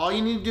title. All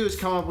you need to do is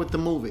come up with the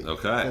movie.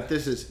 Okay. That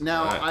this is.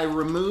 Now, I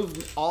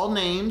removed all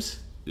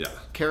names. Yeah.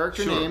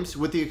 Character names,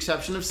 with the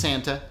exception of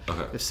Santa.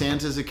 Okay. If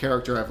Santa's a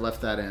character, I've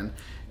left that in.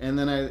 And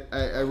then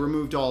I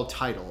removed all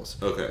titles.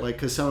 Okay. Like,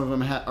 because some of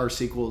them are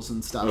sequels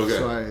and stuff. Okay.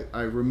 So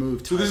I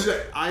removed So titles. this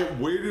is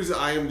where does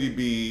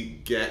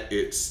IMDb get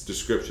its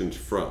descriptions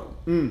from?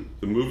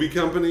 The movie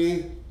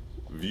company?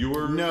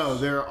 Viewers? No,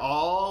 they're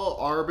all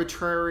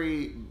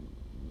arbitrary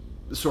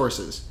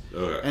sources.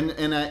 Okay.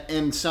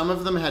 And some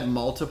of them had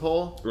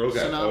multiple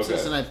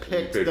synopses, and I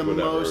picked the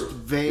most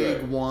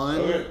vague one.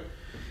 Okay.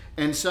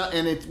 And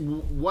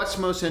what's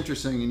most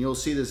interesting, and you'll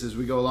see this as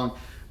we go along,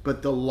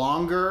 but the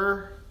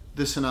longer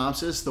the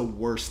synopsis, the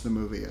worse the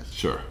movie is.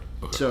 Sure.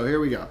 Okay. So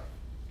here we go.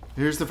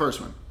 Here's the first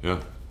one.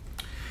 Yeah.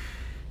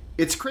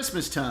 It's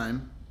Christmas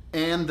time,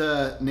 and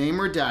the name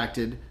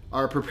redacted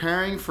are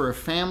preparing for a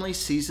family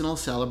seasonal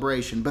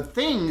celebration, but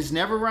things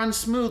never run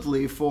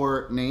smoothly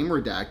for name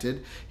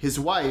redacted, his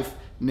wife,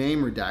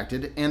 name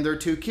redacted, and their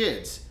 2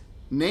 kids.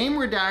 Name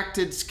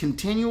redacted's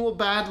continual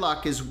bad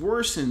luck is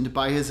worsened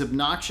by his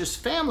obnoxious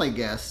family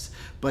guests,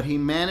 but he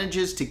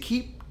manages to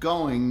keep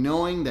going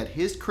knowing that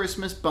his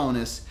Christmas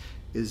bonus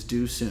is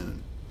due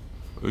soon.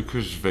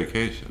 Christmas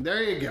Vacation.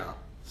 There you go.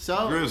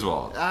 So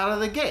Griswold. Out of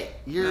the gate,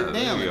 you're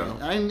nailing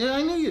it. I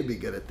knew you'd be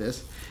good at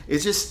this.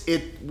 It's just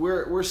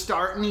we're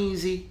starting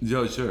easy.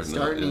 Yeah, sure.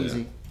 Starting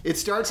easy. It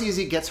starts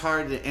easy, gets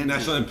hard to end.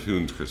 National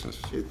Lampoon's Christmas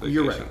Vacation.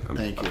 You're right.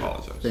 Thank you. I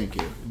apologize. Thank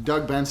you.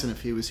 Doug Benson,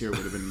 if he was here, would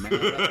have been mad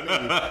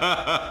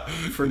at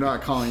me for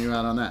not calling you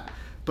out on that.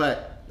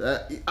 But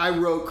I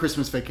wrote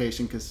Christmas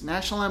Vacation because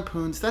National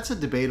Lampoon's, that's a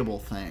debatable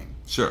thing.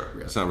 Sure.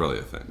 Really. It's not really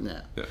a thing.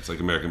 Yeah. It's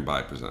like American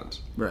Pie presents.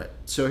 Right.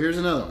 So here's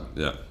another one.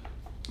 Yeah.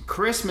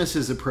 Christmas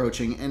is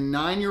approaching, and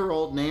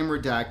 9-year-old name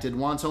redacted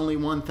wants only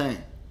one thing: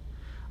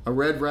 a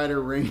Red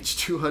Ryder Range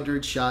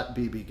 200-shot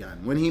BB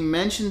gun. When he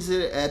mentions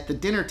it at the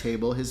dinner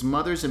table, his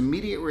mother's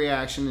immediate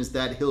reaction is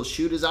that he'll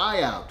shoot his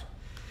eye out.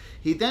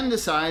 He then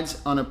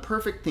decides on a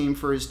perfect theme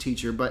for his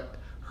teacher, but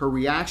her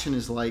reaction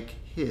is like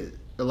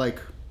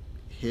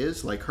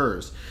his, like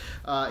hers.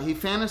 He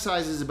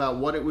fantasizes about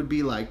what it would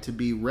be like to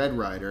be Red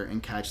Rider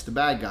and catch the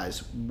bad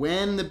guys.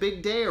 When the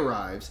big day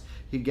arrives,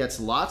 he gets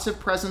lots of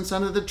presents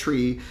under the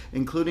tree,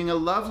 including a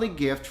lovely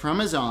gift from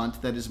his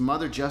aunt that his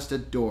mother just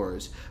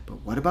adores.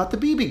 But what about the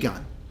BB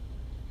gun?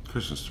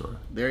 Christmas Story.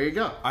 There you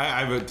go. I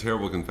have a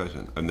terrible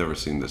confession. I've never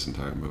seen this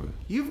entire movie.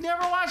 You've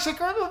never watched The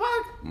Christmas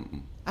Book?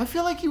 Mm-mm. I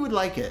feel like you would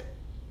like it.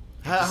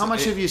 How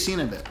much have you seen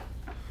of it?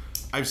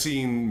 I've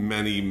seen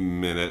many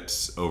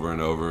minutes over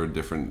and over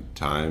different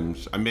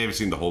times. I may have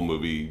seen the whole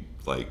movie,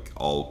 like,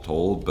 all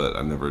told, but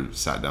I've never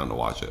sat down to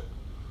watch it.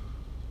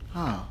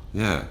 Oh.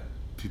 Yeah.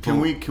 Can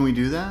we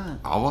do that?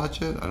 I'll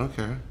watch it. I don't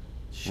care.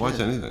 Shit. Watch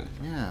anything.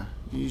 Yeah.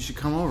 You should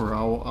come over.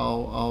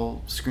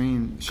 I'll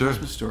screen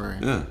Christmas Story.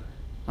 Yeah.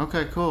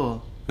 Okay,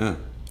 cool. Yeah.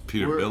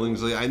 Peter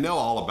Billingsley. I know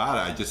all about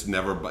it. I just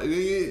never...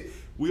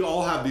 We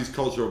all have these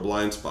cultural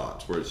blind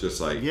spots where it's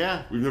just like...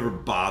 Yeah. We've never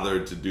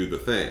bothered to do the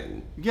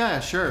thing. Yeah,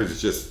 sure. Because it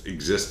just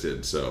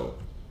existed, so...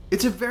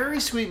 It's a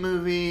very sweet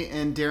movie,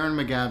 and Darren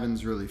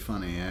McGavin's really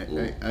funny.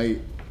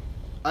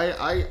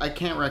 I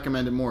can't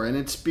recommend it more. And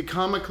it's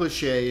become a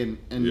cliche,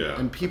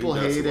 and people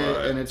hate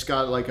it, and it's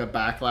got like a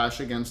backlash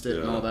against it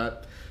and all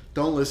that.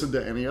 Don't listen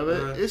to any of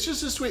it. Right. It's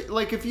just a sweet...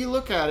 Like, if you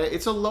look at it,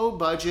 it's a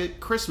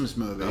low-budget Christmas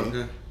movie.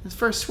 Okay. It's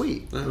very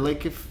sweet.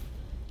 Like, if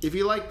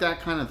you like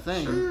that kind of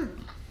thing... Sure.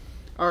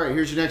 All right,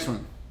 here's your next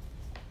one.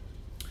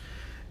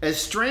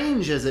 As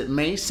strange as it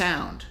may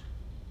sound,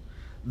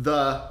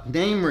 the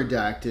name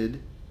redacted,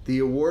 the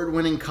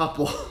award-winning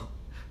couple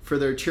for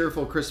their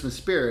cheerful Christmas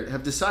spirit,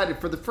 have decided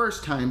for the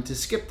first time to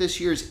skip this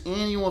year's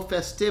annual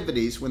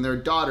festivities when their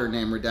daughter,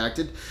 name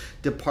redacted,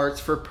 departs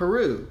for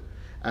Peru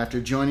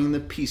after joining the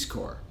Peace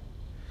Corps.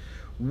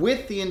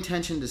 With the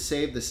intention to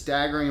save the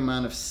staggering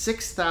amount of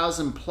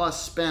 $6,000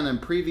 plus spent on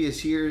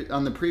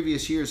the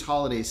previous year's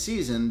holiday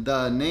season,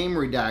 the name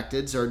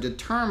redacteds are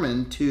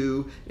determined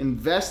to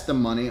invest the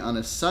money on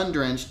a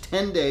sun-drenched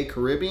 10-day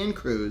Caribbean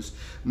cruise,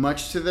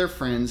 much to their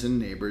friends and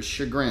neighbors'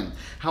 chagrin.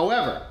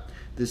 However,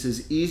 this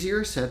is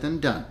easier said than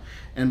done,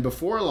 and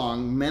before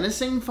long,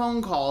 menacing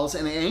phone calls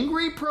and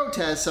angry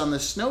protests on the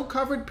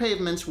snow-covered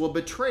pavements will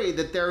betray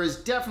that there is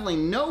definitely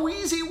no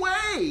easy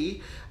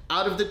way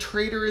out of the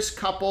traitorous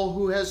couple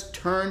who has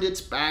turned its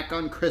back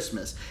on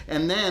Christmas.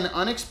 And then,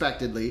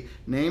 unexpectedly,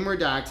 name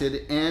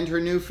redacted and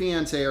her new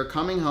fiancé are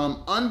coming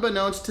home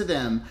unbeknownst to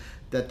them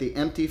that the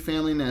empty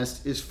family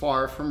nest is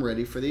far from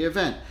ready for the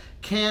event.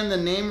 Can the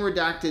name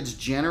redacteds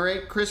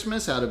generate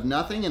Christmas out of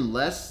nothing in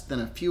less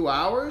than a few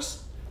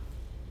hours?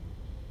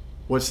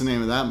 What's the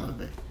name of that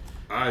movie?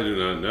 I do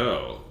not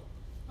know.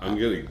 I'm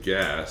gonna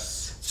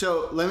guess.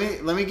 So let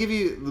me give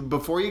you,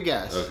 before you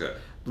guess. Okay.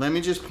 Let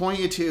me just point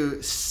you to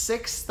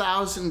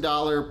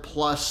 $6,000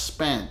 plus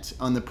spent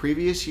on the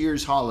previous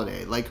year's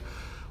holiday. Like,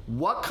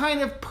 what kind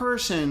of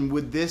person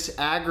would this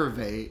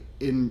aggravate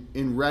in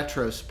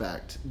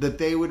retrospect that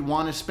they would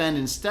want to spend,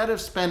 instead of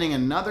spending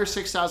another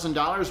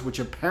 $6,000, which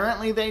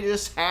apparently they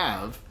just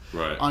have,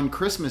 on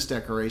Christmas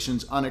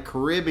decorations on a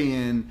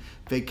Caribbean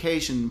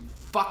vacation?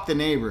 Fuck the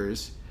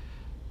neighbors,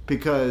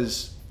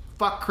 because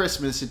fuck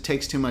Christmas, it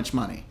takes too much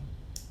money.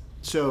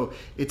 So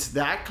it's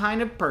that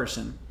kind of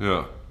person.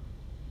 Yeah.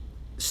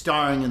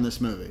 Starring in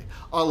this movie,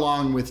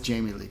 along with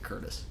Jamie Lee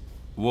Curtis.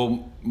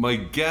 Well, my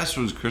guess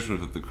was Christmas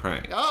with the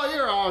Crank. Oh,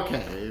 you're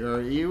okay.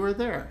 You were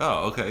there.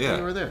 Oh, okay, yeah.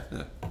 You were there.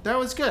 Yeah. That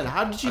was good.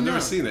 How did you know? I've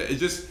never seen it. It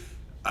just...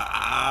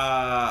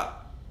 I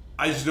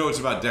just know it's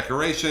about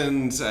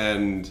decorations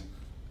and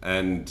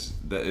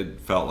that it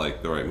felt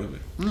like the right movie.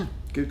 Yeah,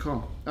 good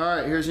call. All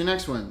right, here's your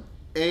next one.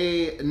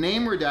 A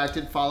name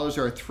redacted follows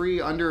our three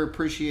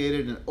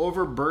underappreciated and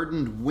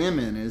overburdened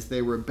women as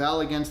they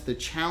rebel against the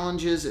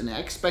challenges and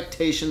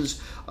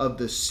expectations of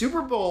the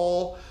Super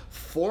Bowl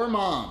for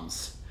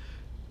moms,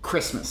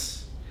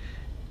 Christmas.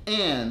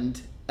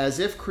 And as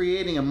if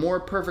creating a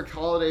more perfect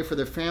holiday for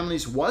their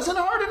families wasn't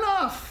hard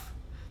enough,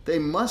 they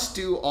must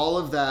do all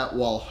of that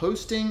while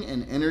hosting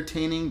and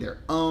entertaining their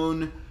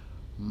own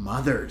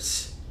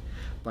mothers.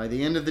 By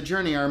the end of the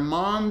journey, our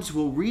moms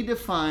will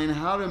redefine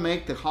how to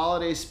make the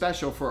holiday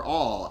special for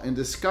all and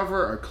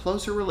discover a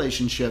closer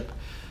relationship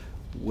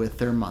with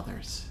their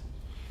mothers.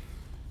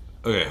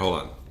 Okay,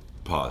 hold on.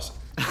 Pause.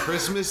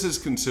 Christmas is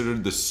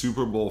considered the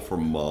Super Bowl for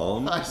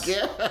moms?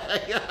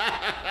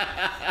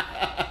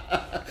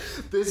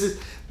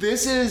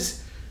 This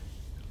is...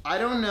 I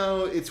don't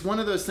know. It's one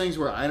of those things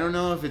where I don't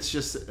know if it's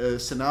just a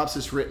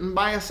synopsis written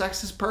by a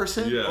sexist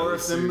person, or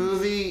if the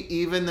movie,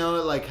 even though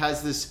it like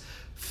has this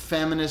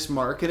feminist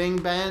marketing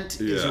bent,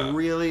 is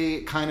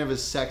really kind of a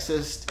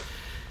sexist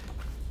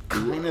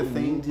kind of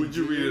thing. Would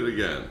you read it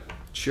again?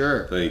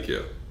 Sure. Thank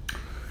you.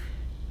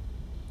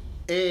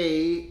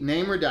 A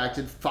name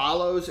redacted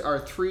follows our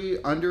three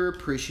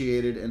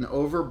underappreciated and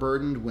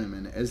overburdened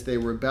women as they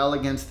rebel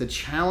against the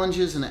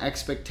challenges and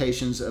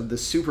expectations of the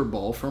Super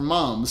Bowl for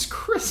moms,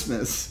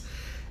 Christmas.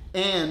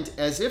 And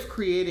as if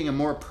creating a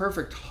more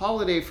perfect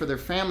holiday for their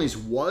families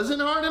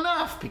wasn't hard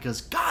enough, because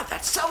God,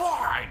 that's so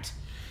hard.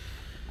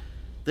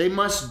 They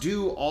must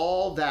do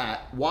all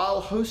that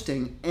while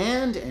hosting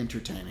and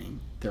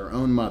entertaining their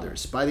own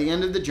mothers. By the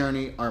end of the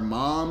journey, our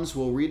moms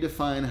will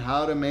redefine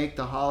how to make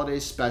the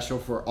holidays special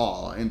for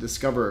all and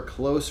discover a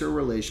closer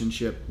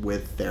relationship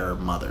with their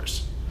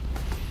mothers.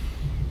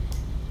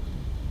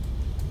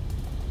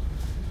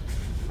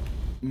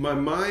 My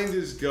mind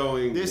is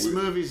going... This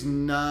movie's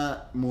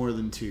not more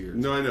than 2 years.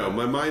 No, I know.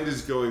 My mind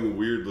is going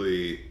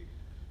weirdly...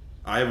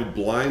 I have a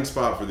blind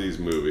spot for these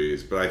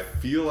movies, but I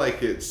feel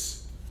like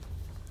it's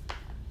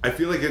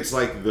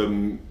like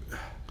the...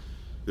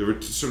 There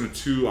were sort of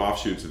two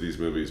offshoots of these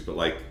movies, but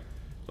like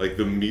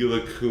the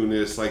Mila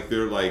Kunis, like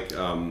they're like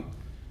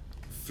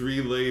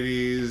three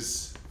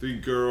ladies, three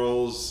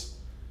girls,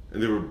 and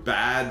they were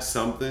bad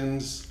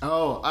somethings.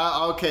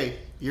 Oh, okay.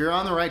 You're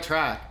on the right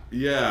track.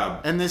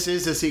 Yeah. And this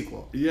is a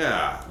sequel.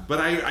 Yeah, but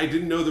I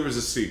didn't know there was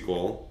a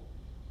sequel.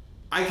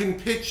 I can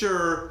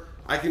picture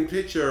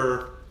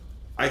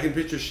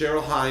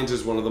Cheryl Hines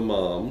as one of the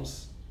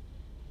moms.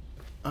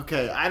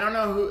 Okay, I don't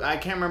know I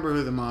can't remember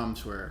who the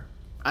moms were.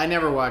 I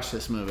never watched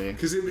this movie.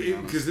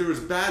 Because there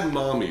was Bad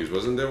Mommies,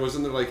 wasn't there?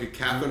 Wasn't there like a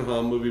Catherine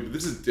Hahn movie? But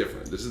this is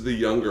different. This is the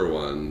younger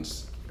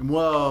ones.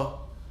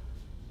 Well,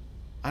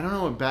 I don't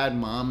know what Bad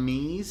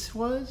Mommies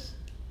was.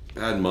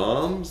 Bad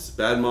Moms?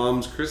 Bad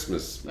Moms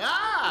Christmas.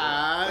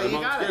 Ah, Bad you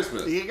Moms got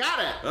Christmas. it. You got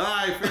it.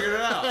 Ah, I figured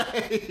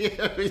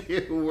it out.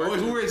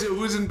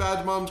 Who's in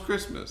Bad Moms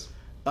Christmas?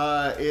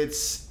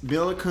 It's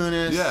Mila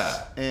Kunis.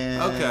 Yeah.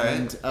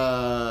 And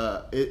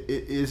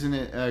isn't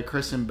it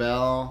Kristen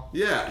Bell?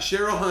 Yeah,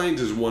 Cheryl Hines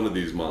is one of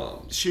these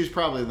moms. She was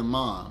probably the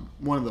mom,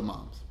 one of the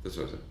moms. That's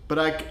what I said. But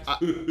I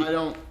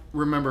don't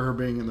remember her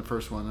being in the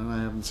first one, and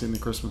I haven't seen the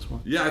Christmas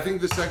one. Yeah, I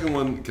think the second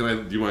one.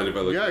 Do you mind if I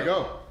look? Yeah,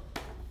 go.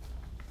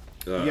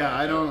 Yeah,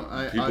 I don't.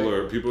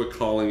 People are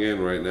calling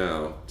in right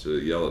now to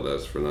yell at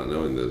us for not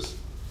knowing this,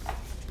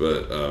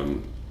 but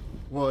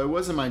well, it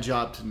wasn't my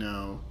job to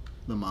know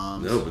the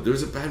moms. No, but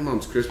there's a Bad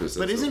Moms Christmas.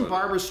 But isn't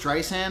Barbara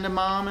Streisand a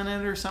mom in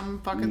it or some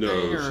fucking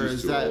thing? Or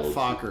is that old.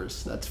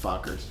 Fockers? That's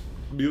Fockers.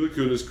 Mila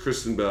Kunis,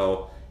 Kristen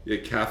Bell,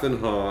 Catherine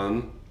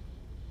Hahn.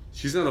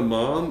 She's not a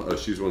mom? Oh,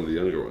 she's one of the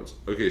younger ones.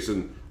 Okay,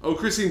 so... Oh,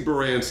 Christine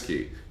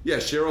Baranski. Yeah,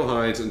 Cheryl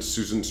Hines and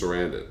Susan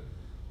Sarandon.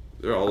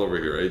 They're all over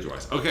here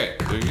age-wise. Okay,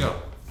 there you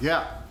go.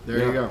 Yeah,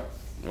 there you go.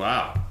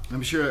 Wow.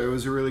 I'm sure it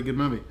was a really good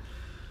movie.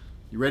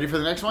 You ready for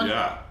the next one?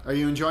 Yeah. Are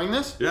you enjoying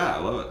this? Yeah, I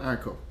love it. All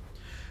right, cool.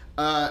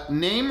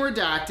 Name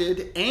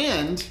Redacted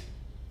and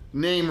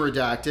Name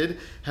Redacted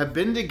have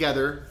been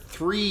together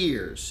 3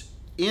 years.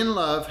 In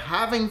love,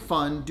 having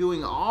fun,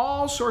 doing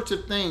all sorts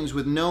of things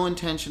with no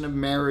intention of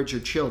marriage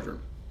or children.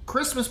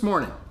 Christmas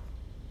morning,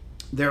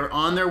 they're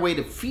on their way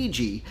to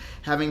Fiji,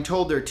 having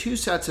told their two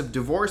sets of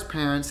divorced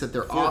parents that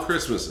they're Four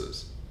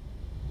Christmases.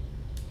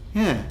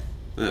 Yeah.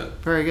 Yeah.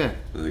 Very good.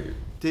 Thank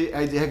you.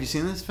 Have you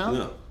seen this film?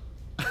 No.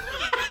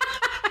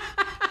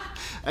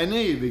 I knew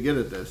you'd be good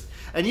at this.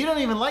 And you don't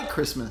even like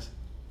Christmas.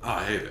 Oh,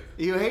 I hate it.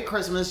 You hate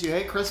Christmas. You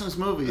hate Christmas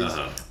movies.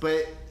 Uh-huh.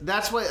 But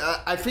that's what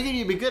I figured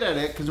you'd be good at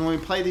it, because when we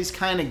play these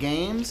kind of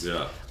games,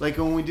 like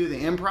when we do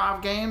the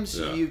improv games,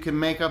 you can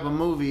make up a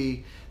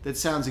movie that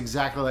sounds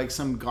exactly like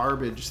some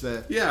garbage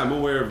that... Yeah, I'm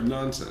aware of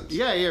nonsense.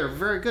 Yeah, you're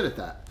very good at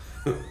that.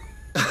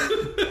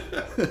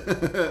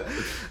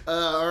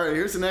 All right,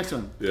 here's the next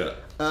one. Yeah.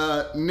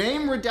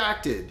 Name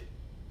Redacted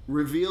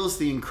reveals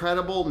the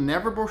incredible,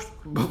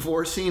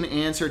 never-before-seen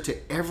answer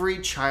to every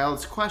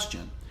child's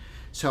question.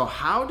 So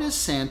how does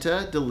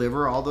Santa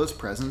deliver all those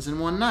presents in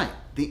one night?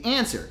 The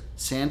answer,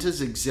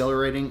 Santa's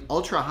exhilarating,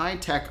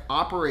 ultra-high-tech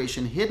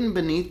operation hidden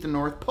beneath the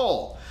North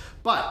Pole.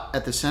 But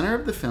at the center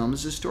of the film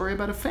is a story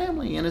about a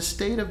family in a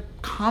state of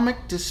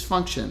comic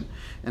dysfunction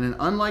and an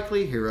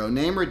unlikely hero,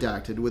 name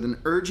redacted, with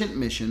an urgent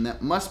mission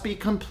that must be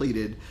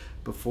completed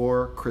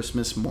before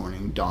Christmas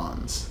morning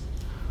dawns.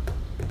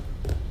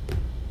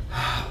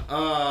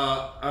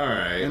 All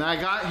right. And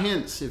I got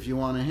hints if you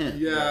want a hint.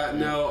 Yeah,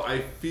 no, I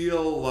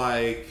feel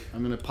like...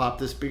 I'm going to pop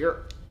this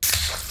beer.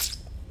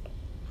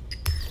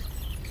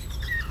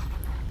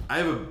 I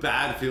have a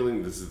bad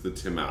feeling this is the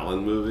Tim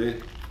Allen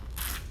movie.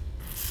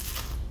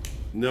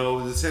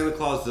 No, the Santa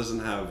Claus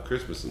doesn't have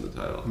Christmas in the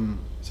title.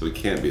 So it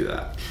can't be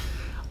that.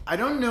 I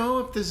don't know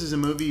if this is a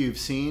movie you've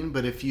seen,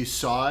 but if you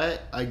saw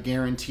it, I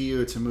guarantee you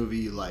it's a movie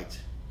you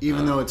liked.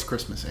 Even though it's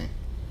Christmassy.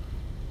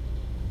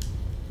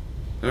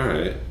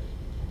 Alright.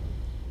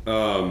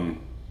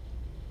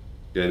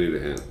 Yeah, I need a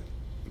hint.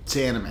 It's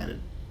animated.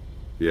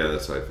 Yeah,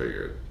 that's what I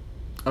figured.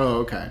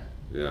 Oh, okay.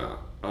 Yeah.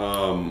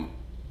 I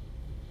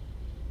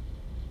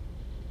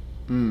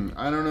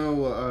don't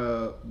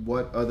know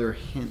what other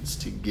hints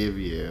to give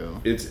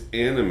you. It's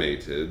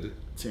animated.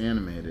 It's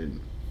animated.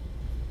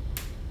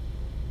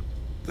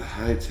 The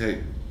high-tech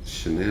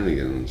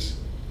shenanigans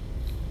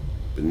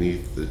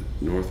beneath the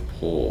North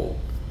Pole.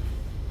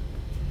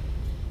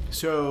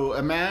 So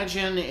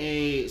imagine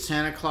a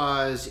Santa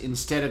Claus,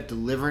 instead of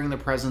delivering the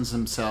presents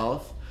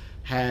himself,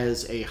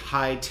 has a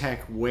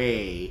high-tech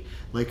way,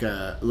 like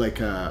a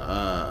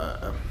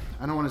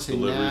I don't want to say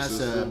delivery NASA,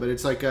 system? but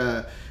it's like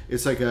a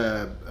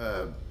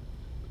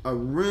a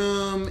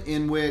room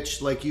in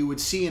which, like, you would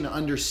see in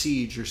Under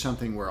Siege or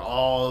something, where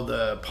all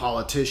the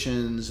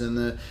politicians and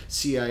the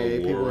CIA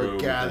people are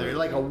gathered,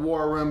 like a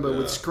war room, but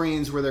with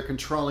screens where they're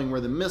controlling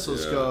where the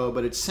missiles go,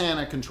 but it's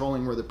Santa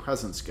controlling where the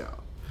presents go.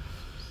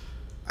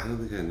 I don't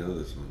think I know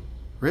this one.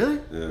 Really?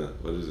 Yeah.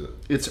 What is it?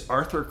 It's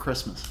Arthur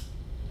Christmas.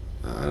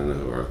 I don't know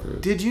who Arthur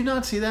is. Did you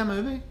not see that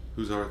movie?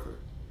 Who's Arthur?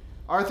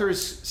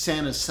 Arthur's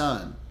Santa's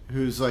son,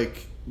 who's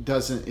like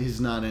he's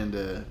not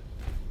into,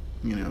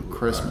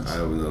 Christmas.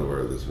 I am not aware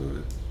of this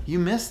movie. You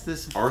missed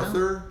this.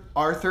 Arthur? Film?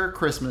 Arthur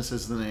Christmas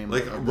is the name.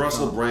 Like of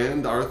Russell film.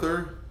 Brand,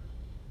 Arthur?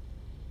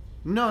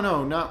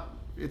 No, not.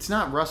 It's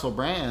not Russell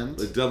Brand.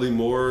 The Dudley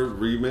Moore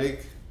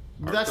remake?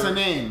 Arthur? That's the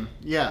name.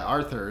 Yeah,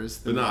 Arthur is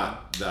the But name.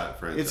 not that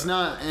franchise. It's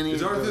not any.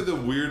 Is Arthur the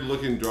weird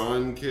looking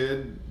drawing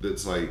kid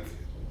that's like...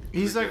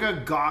 He's like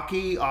a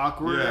gawky,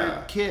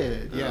 awkward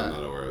kid. Yeah. I'm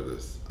not aware of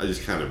this. I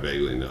just kind of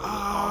vaguely know.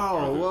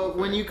 Oh, well,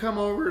 when you come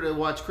over to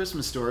watch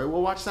Christmas Story,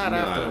 we'll watch that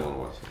after. I don't want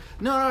to watch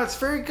it. No, it's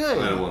very good.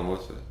 I don't want to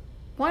watch that.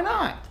 Why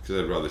not?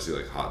 Because I'd rather see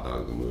like Hot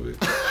Dog the movie.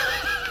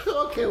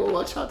 Okay, we'll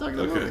watch Hot Dog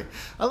the movie.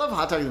 I love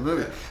Hot Dog the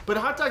movie. Yeah. But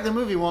Hot Dog the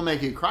movie won't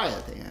make you cry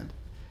at the end.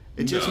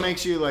 It just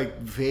makes you like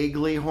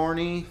vaguely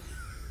horny.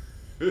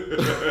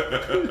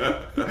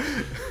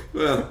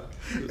 Well...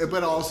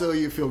 But also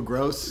you feel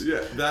gross.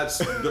 Yeah,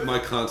 that's my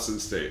constant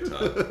state,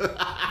 Todd.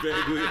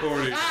 Vaguely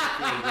horny,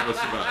 feeling gross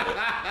about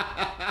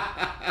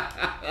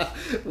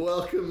it.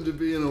 Welcome to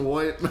being a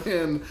white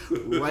man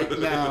right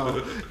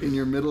now in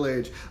your middle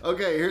age.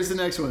 Okay, here's the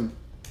next one.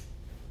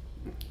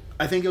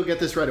 I think you'll get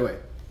this right away.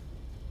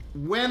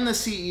 When the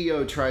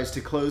CEO tries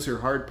to close her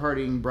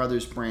hard-partying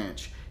brother's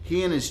branch,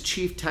 he and his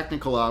chief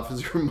technical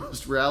officer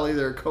must rally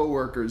their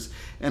co-workers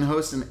and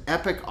host an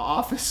epic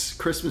office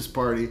Christmas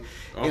party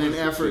in an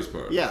effort.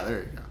 Yeah,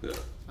 there you go. Yeah.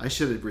 I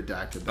should have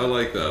redacted that. I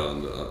like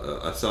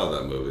that. I saw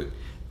that movie.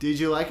 Did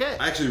you like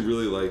it? I actually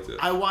really liked it.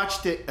 I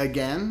watched it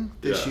again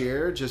this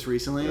year, just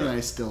recently, and I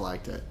still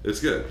liked it. It's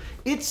good.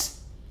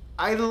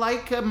 I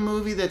like a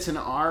movie that's an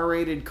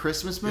R-rated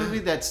Christmas movie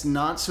that's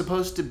not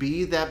supposed to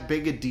be that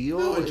big a deal.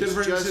 No, and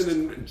Jennifer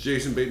Aniston and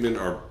Jason Bateman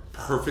are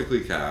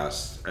perfectly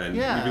cast, and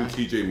even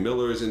T.J.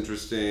 Miller is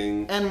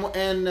interesting. And what's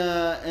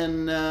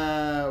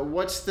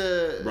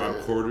the Rob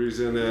Corddry's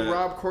in it.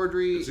 Rob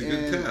Corddry. It's a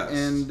good cast.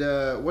 And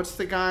what's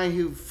the guy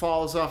who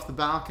falls off the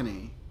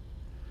balcony?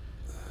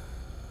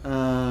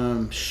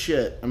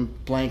 Shit, I'm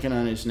blanking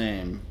on his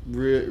name.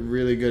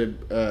 Really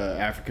good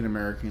African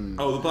American.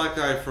 Oh, the black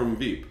guy from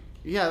Veep.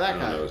 Yeah, that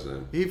guy. I don't know his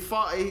name.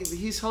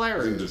 He's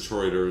hilarious. He's in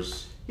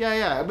Detroiters.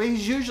 Yeah, but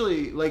he's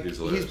usually like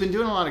he's been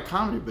doing a lot of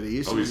comedy, but he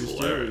used to he's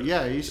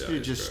hilarious. He used to do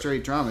just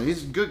straight drama.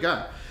 He's a good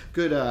guy,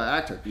 good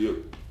actor. Yep.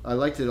 I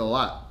liked it a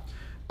lot,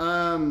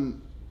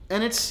 and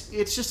it's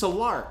just a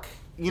lark.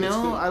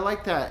 I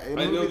like that.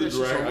 I know the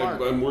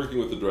director. I'm working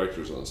with the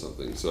directors on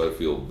something, so I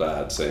feel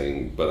bad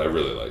saying, but I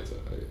really liked it.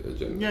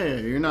 Yeah,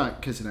 you're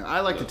not kissing it. I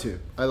liked it too.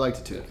 Yeah,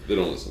 they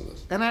don't listen to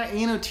this.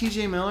 And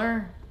T.J.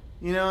 Miller.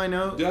 I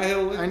know.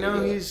 Yeah, I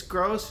know he's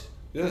gross.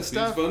 Yeah, and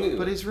stuff, he's funny,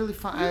 but he's really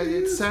fun.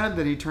 It's sad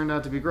that he turned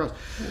out to be gross,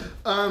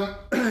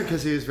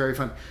 because he is very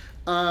fun.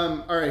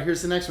 All right,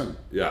 here's the next one.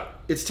 Yeah.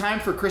 It's time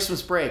for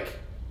Christmas break.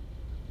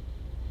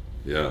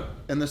 Yeah.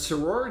 And the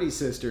sorority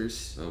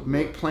sisters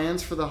make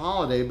plans for the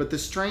holiday, but the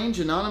strange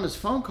anonymous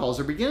phone calls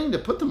are beginning to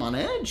put them on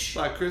edge.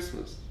 Black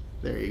Christmas.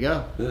 There you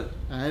go. Yeah.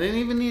 I didn't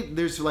even need...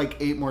 There's like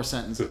 8 more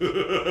sentences.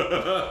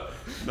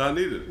 Not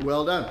needed.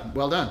 Well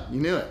done. You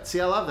knew it. See,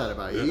 I love that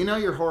about you. Yeah. You know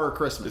your horror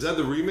Christmas. Is that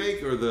the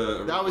remake or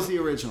the... That was the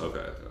original.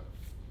 Okay.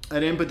 I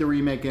didn't put the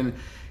remake in.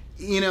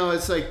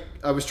 It's like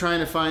I was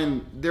trying to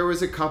find... There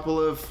was a couple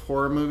of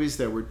horror movies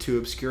that were too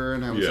obscure,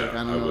 and I was like,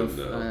 I don't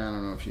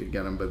know if you'd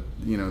get them, but,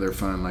 they're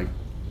fun. Like,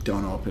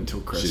 don't open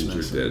till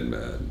Christmas. Ginger Dead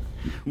Man.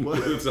 Well,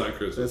 it's not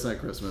Christmas. That's not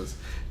Christmas.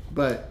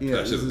 But,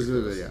 this is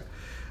a bit,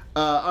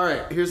 all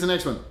right, here's the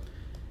next one.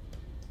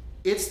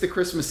 It's the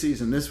Christmas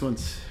season. This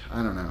one's,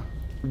 I don't know.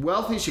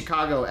 Wealthy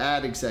Chicago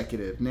ad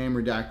executive, name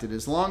redacted,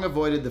 has long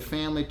avoided the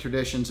family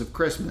traditions of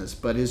Christmas,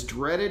 but has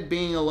dreaded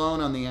being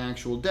alone on the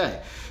actual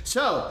day.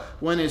 So,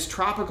 when his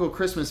tropical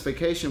Christmas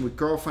vacation with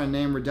girlfriend,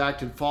 name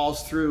redacted,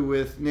 falls through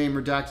with name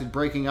redacted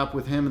breaking up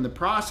with him in the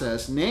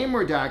process, name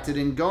redacted,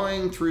 in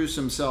going through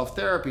some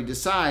self-therapy,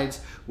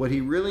 decides what he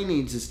really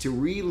needs is to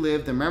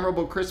relive the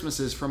memorable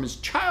Christmases from his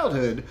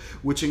childhood,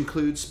 which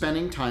includes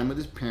spending time with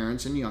his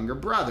parents and younger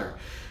brother.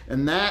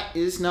 And that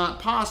is not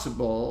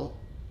possible.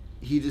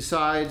 He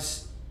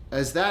decides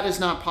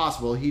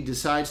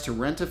to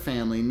rent a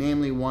family,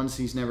 namely ones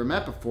he's never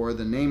met before,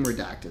 the name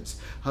redacteds.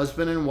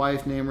 Husband and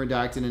wife, name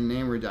redacted, and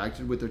name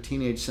redacted, with their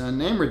teenage son,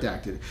 name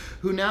redacted,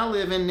 who now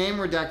live in name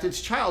redacted's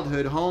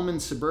childhood home in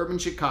suburban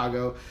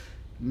Chicago.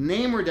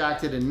 Name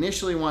redacted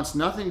initially wants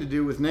nothing to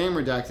do with name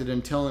redacted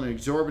until an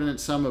exorbitant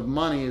sum of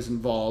money is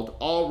involved,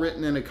 all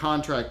written in a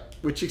contract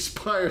which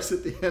expires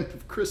at the end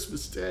of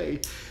Christmas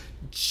Day.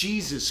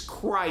 Jesus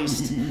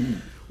Christ.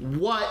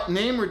 What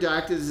name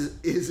redacted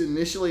is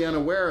initially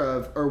unaware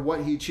of, or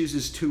what he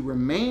chooses to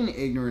remain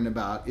ignorant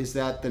about, is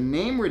that the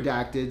name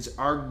redacteds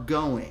are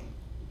going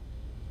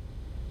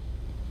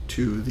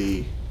to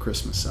the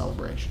Christmas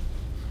celebration.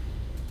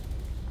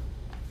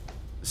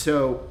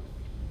 So,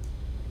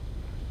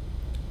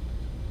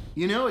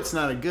 it's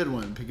not a good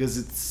one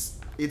because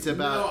it's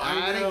about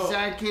ad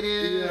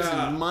executives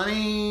and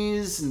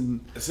monies and...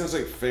 It sounds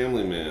like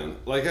Family Man.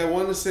 Like, I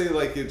want to say,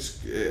 like, it's...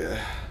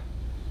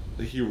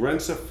 like, he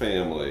rents a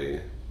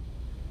family.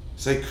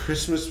 It's like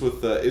Christmas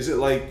with the... Is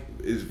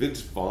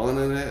Vince Vaughn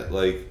in it?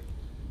 Like...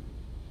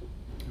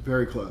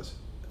 Very close.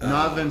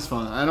 Not Vince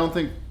Vaughn. I don't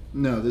think...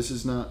 No, this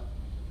is not...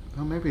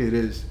 Oh, maybe it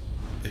is.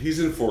 He's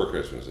in 4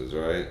 Christmases,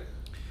 right?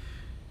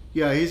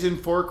 Yeah, he's in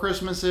 4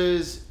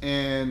 Christmases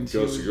and...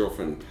 Ghost of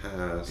Girlfriend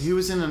Past. He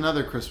was in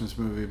another Christmas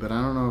movie, but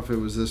I don't know if it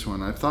was this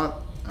one. I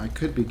thought I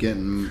could be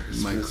getting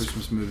my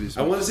Christmas movies.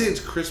 I want to say it's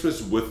Christmas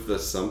with the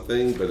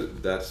something,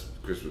 but that's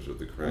Christmas with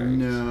the Cranks.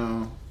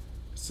 No,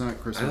 it's not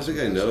Christmas. I don't think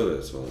I know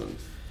this one.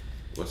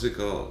 What's it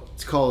called?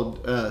 It's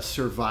called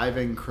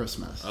Surviving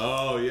Christmas.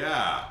 Oh,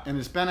 yeah. And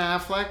it's Ben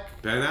Affleck.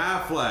 Ben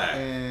Affleck.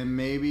 And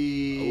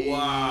maybe...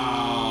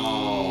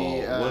 Wow.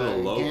 What a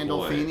low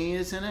Gandolfini point.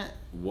 is in it.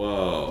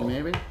 Whoa.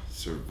 Maybe.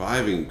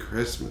 Surviving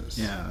Christmas.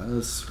 Yeah,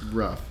 that's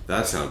rough.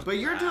 That sounds But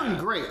you're doing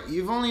great.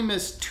 You've only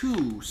missed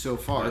 2 so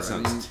far. That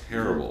sounds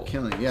terrible.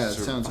 Killing. Yeah, it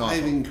sounds awful.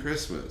 Surviving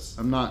Christmas.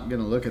 I'm not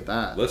going to look at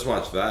that. Let's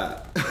watch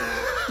that.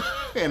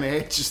 And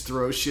I just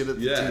throw shit at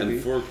the TV. Yeah, and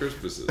 4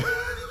 Christmases.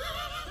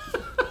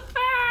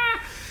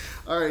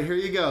 All right, here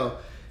you go.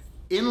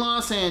 In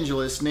Los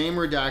Angeles, name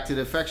redacted,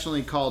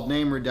 affectionately called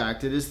name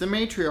redacted, is the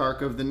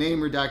matriarch of the name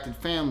redacted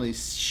family,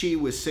 she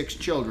with 6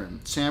 children.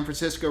 San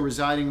Francisco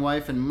residing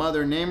wife and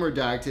mother, name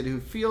redacted,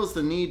 who feels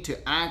the need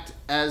to act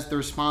as the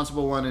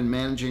responsible one in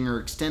managing her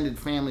extended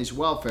family's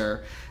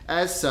welfare,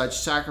 as such,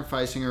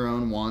 sacrificing her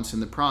own wants in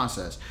the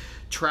process.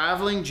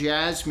 Traveling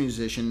jazz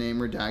musician, name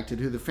redacted,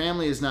 who the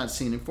family has not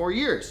seen in 4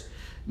 years.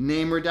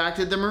 Name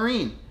redacted, the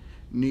Marine.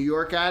 New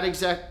York ad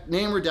exec,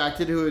 name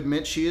redacted, who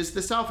admits she is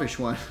the selfish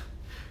one.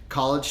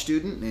 College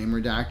student, name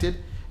redacted.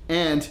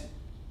 And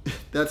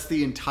that's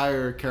the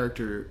entire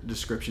character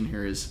description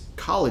here is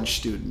college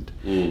student.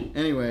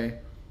 Anyway,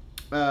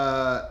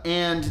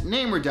 and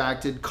name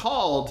redacted,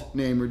 called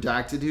name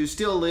redacted, who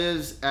still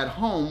lives at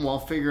home while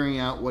figuring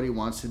out what he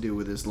wants to do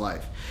with his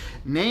life.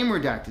 Name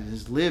redacted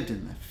has lived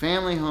in the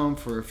family home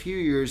for a few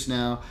years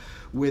now,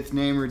 with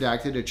name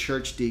redacted, a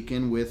church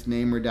deacon, with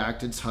name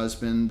redacted's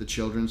husband, the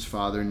children's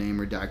father, name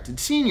redacted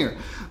senior.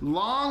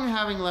 Long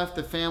having left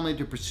the family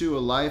to pursue a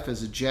life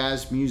as a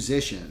jazz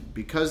musician,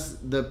 because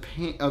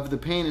of the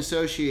pain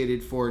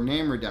associated for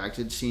name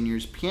redacted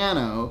senior's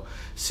piano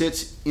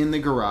sits in the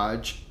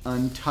garage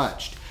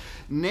untouched.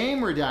 Name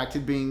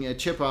redacted, being a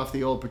chip off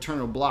the old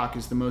paternal block,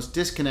 is the most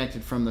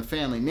disconnected from the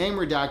family. Name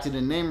redacted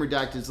and name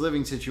redacted's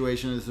living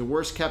situation is the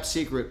worst kept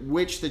secret,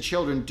 which the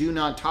children do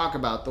not talk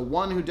about. The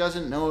one who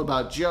doesn't know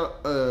about name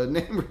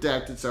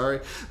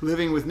redacted,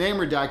 living with name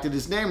redacted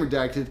is name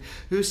redacted,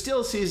 who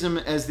still sees him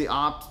as the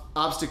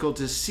obstacle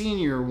to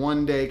senior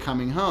one day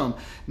coming home.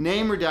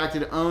 Name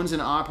redacted owns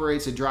and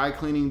operates a dry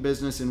cleaning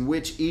business in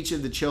which each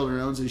of the children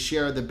owns a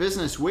share of the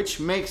business, which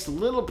makes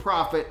little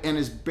profit and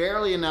is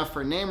barely enough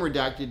for name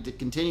redacted to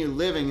continue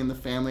living in the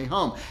family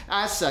home.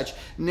 As such,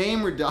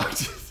 name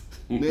redacted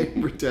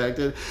name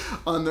redacted,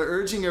 on the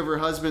urging of her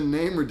husband,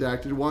 name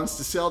redacted, wants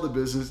to sell the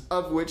business,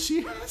 of which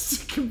she has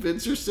to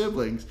convince her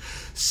siblings.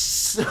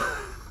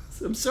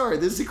 I'm sorry,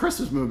 this is a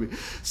Christmas movie.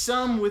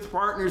 Some, with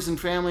partners and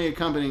family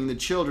accompanying the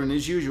children,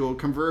 as usual,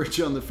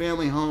 converge on the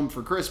family home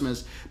for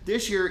Christmas.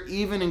 This year,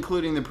 even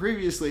including the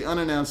previously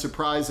unannounced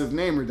surprise of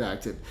name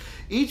redacted.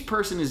 Each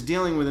person is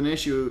dealing with an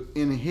issue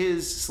in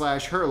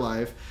his/her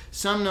life,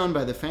 some known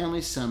by the family,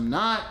 some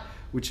not,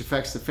 which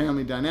affects the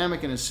family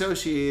dynamic and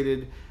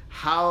associated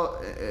how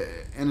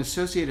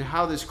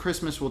this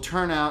Christmas will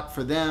turn out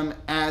for them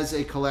as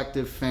a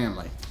collective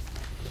family.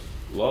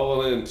 La La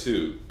Land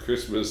 2,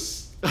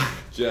 Christmas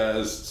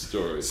jazz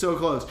story. So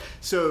close.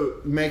 So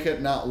make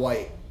it not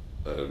white.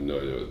 I have no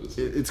idea what this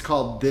is. It's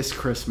called This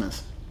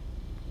Christmas.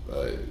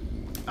 It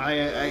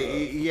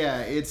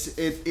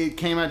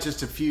came out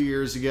just a few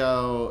years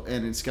ago,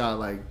 and it's got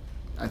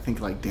I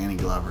think Danny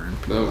Glover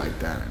and people like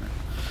that in it.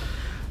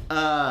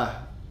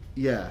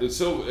 Yeah. It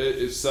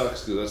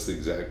sucks because that's the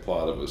exact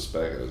plot of a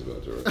spec I was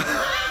about to write.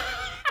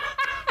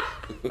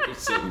 I'm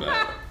so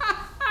mad.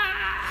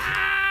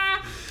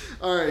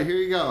 All right, here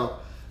you go.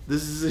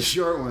 This is a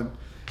short one.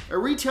 A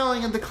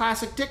retelling of the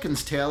classic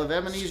Dickens tale of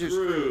Ebenezer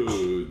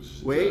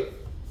Scrooge. Wait.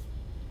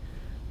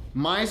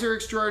 Miser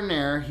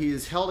extraordinaire, he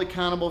is held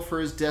accountable for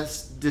his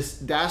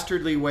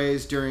dastardly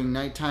ways during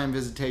nighttime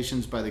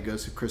visitations by the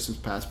ghosts of Christmas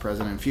past,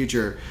 present, and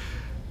future.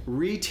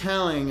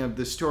 Retelling of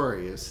the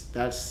story it's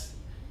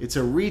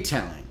a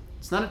retelling.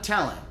 It's not a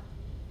telling.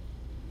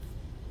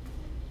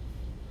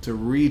 It's a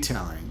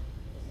retelling.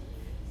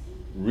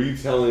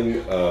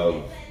 Retelling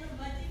of...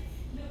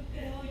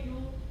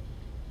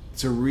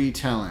 It's a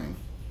retelling.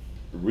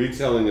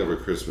 Retelling of a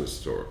Christmas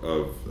story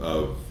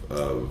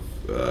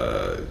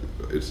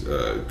it's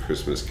a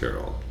Christmas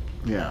Carol.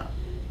 Yeah,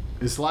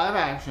 it's live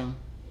action,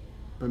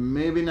 but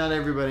maybe not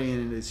everybody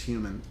in it is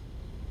human.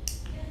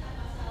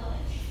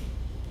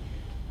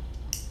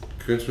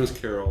 Christmas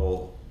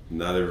Carol,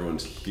 not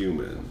everyone's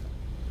human.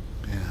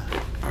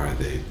 Yeah. Are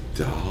they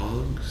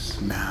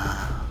dogs?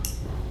 Nah.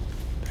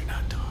 They're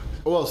not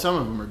dogs. Well, some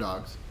of them are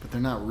dogs, but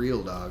they're not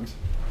real dogs.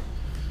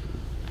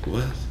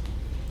 What?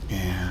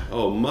 Yeah.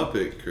 Oh,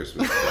 Muppet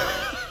Christmas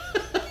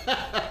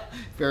Carol.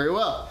 Very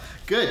well.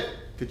 Good.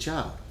 Good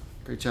job.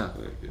 Great job.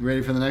 Thank you.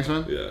 Ready for the next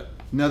one? Yeah.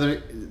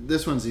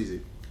 This one's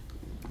easy.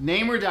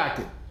 Name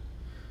redacted.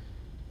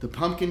 The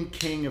Pumpkin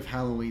King of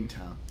Halloween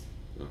Town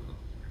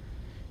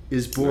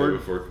is bored.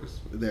 Before Christmas.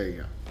 There you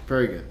go.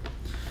 Very good.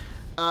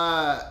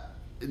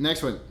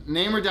 Next one.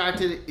 Name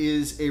redacted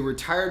is a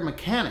retired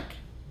mechanic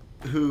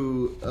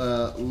who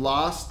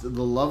lost the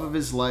love of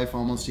his life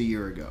almost a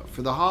year ago.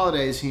 For the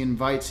holidays, he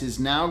invites his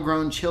now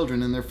grown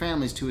children and their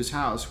families to his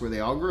house where they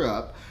all grew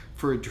up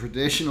for a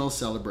traditional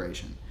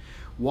celebration.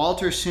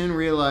 Walter soon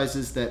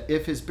realizes that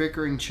if his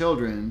bickering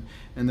children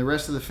and the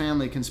rest of the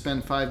family can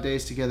spend 5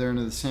 days together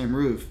under the same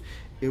roof,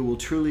 it will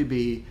truly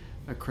be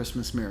a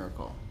Christmas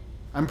miracle.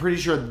 I'm pretty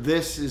sure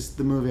this is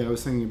the movie I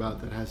was thinking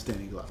about that has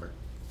Danny Glover.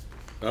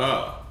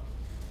 Ah.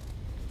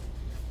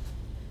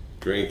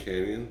 Grand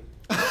Canyon?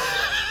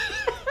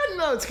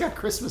 No, it's got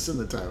Christmas in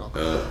the title.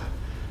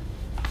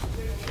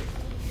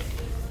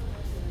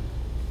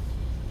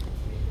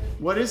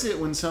 What is it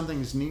when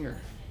something's near?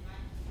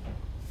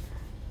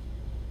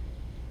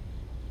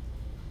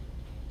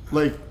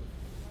 Like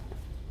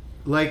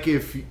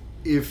if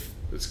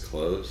It's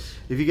close.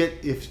 if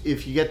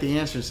you get the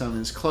answer to something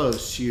that's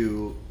close,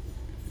 You're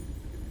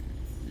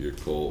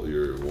cold.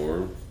 You're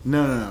warm.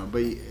 no,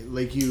 but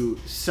like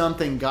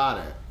something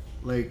got it.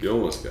 Like You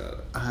almost got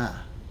it.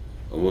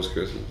 Almost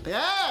Christmas.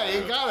 Yeah,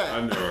 you got it.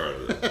 I've never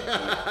heard of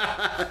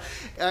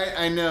it.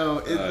 I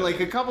know.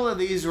 Like a couple of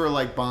these were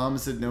like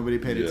bombs that nobody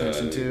paid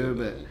attention to,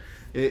 but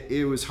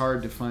it was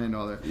hard to find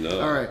all there. No.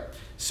 All right.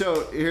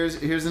 So here's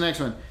the next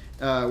one.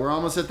 We're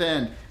almost at the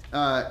end.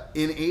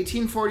 In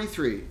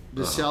 1843,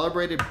 the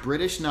celebrated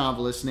British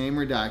novelist named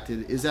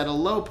Redacted is at a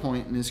low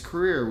point in his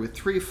career with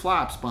 3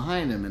 flops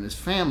behind him and his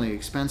family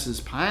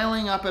expenses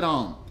piling up at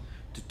home.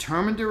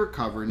 Determined to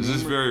recover. Is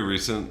this very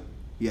recent?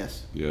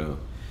 Yes. Yeah.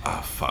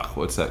 Ah, fuck.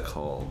 What's that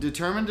called?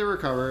 Determined to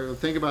recover.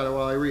 Think about it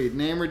while I read.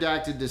 Name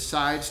Redacted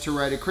decides to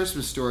write a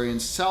Christmas story and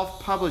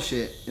self-publish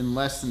it in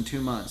less than 2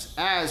 months.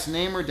 As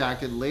Name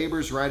Redacted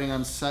labors writing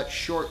on such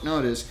short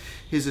notice,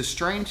 his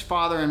estranged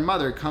father and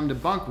mother come to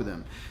bunk with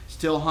him.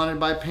 Still haunted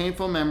by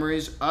painful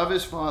memories of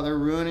his father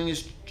ruining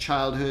his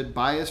childhood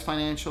by his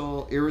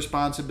financial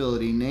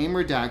irresponsibility, Name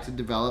Redacted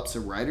develops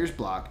a writer's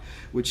block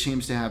which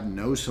seems to have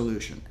no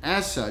solution.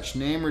 As such,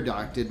 Name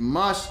Redacted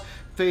must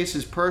face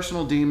his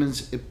personal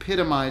demons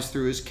epitomized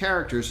through his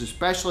characters,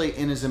 especially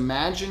in his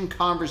imagined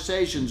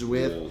conversations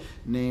with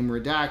Name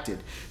Redacted.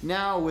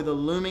 Now, with a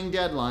looming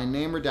deadline,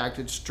 Name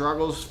Redacted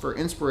struggles for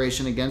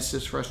inspiration against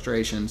his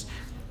frustrations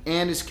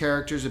and his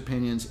characters'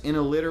 opinions in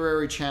a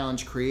literary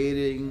challenge,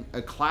 creating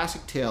a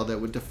classic tale that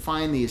would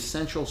define the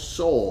essential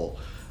soul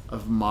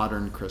of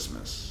modern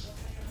Christmas.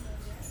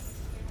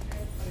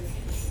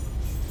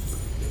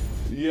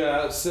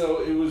 Yeah,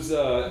 so it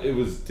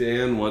was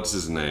Dan, what's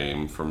his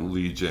name, from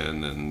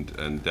Legion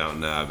and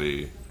Downton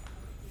Abbey,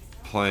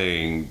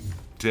 playing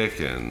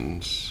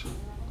Dickens.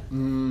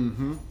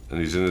 Mm-hmm. And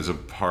he's in his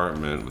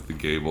apartment with the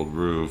gabled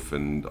roof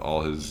and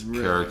all his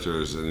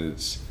characters, and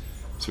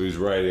so he's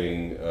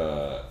writing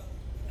a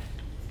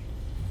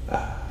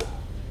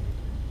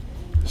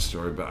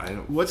story, but I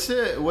don't. What's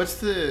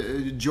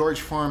the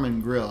George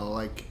Foreman grill?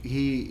 Like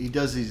he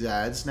does these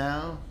ads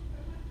now.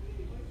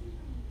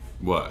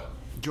 What?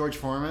 George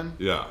Foreman?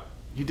 Yeah.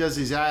 He does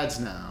these ads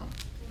now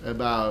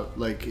about,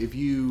 like, if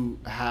you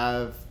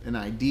have an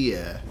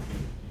idea,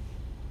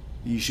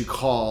 you should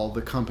call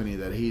the company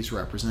that he's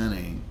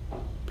representing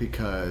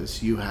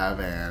because you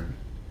have an...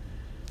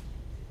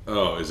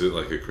 Oh, is it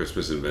like a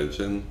Christmas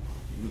invention?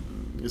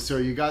 So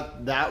you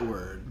got that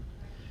word,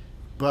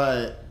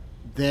 but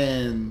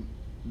then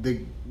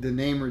the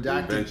name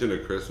Redacted... Invention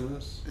of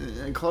Christmas?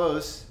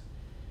 Close.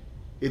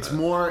 It's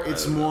more.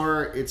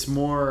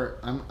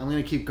 I'm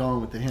gonna keep going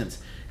with the hints.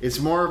 It's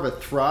more of a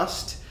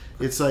thrust.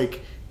 It's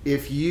like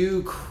if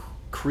you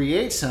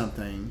create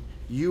something,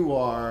 you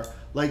are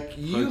like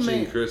you Punching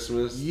made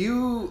Christmas.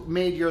 You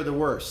made You're the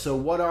Worst. So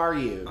what are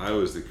you? I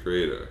was the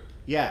creator.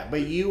 Yeah,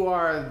 but you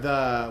are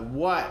the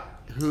what?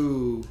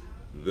 Who?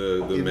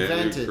 The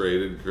man who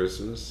created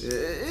Christmas.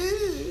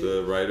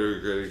 The writer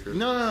who created Christmas.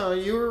 No,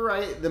 you were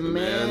right. The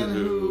man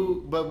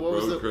who. But what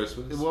was the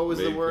Christmas? What was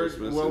the word?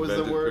 Christmas, what was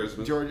the word?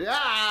 Christmas. George.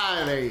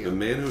 There you go. The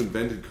man who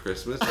invented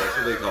Christmas. That's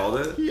what they called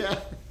it. Yeah.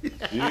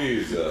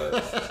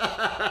 Jesus.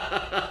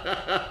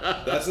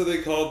 That's what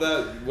they called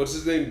that. What's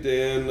his name?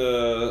 Dan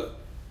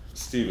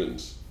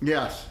Stevens.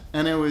 Yes,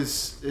 and it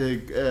was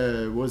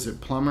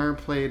it Plummer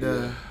played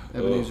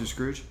Ebenezer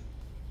Scrooge?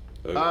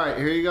 Okay. All right,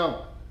 here you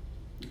go.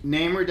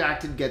 Name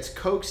Redacted gets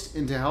coaxed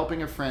into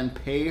helping a friend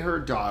pay her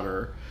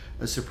daughter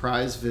a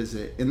surprise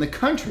visit in the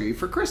country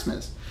for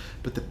Christmas.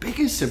 But the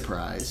biggest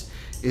surprise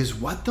is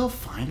what they'll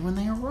find when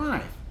they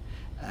arrive.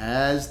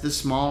 As the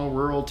small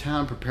rural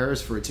town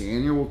prepares for its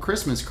annual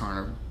Christmas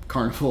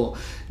carnival,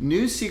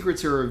 new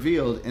secrets are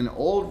revealed and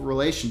old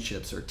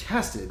relationships are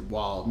tested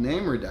while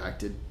Name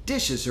Redacted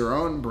dishes her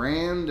own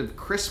brand of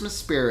Christmas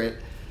spirit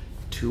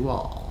to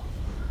all.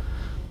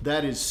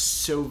 That is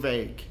so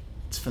vague.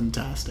 It's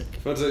fantastic.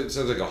 Sounds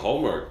like a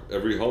Hallmark,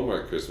 every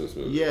Hallmark Christmas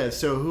movie. Yeah,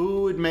 so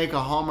who would make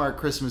a Hallmark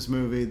Christmas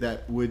movie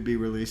that would be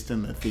released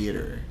in the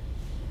theater?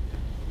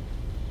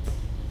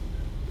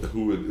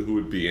 Who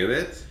would be in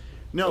it?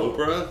 No.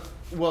 Oprah?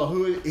 Well,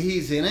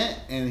 he's in it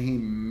and he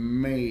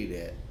made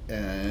it.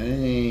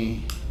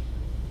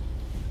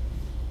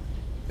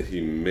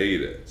 He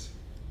made it.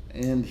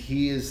 And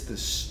he is the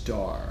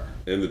star.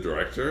 And the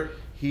director?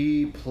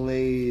 He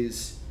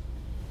plays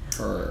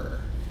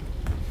her.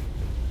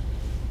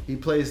 He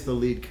plays the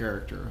lead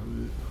character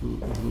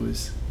who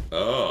is...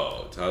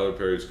 Oh, Tyler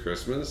Perry's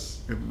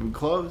Christmas?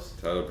 Close.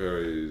 Tyler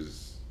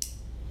Perry's...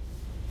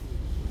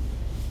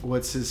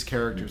 What's his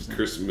character's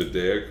name?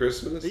 Medea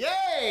Christmas?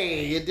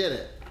 Yay! You did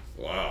it.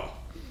 Wow.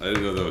 I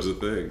didn't know that was a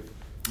thing.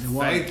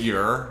 Thank you.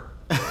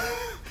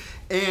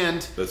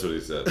 And... That's what he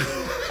said.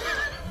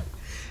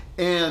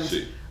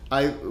 And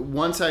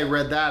once I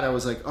read that, I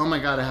was like, oh my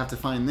God, I have to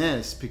find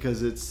this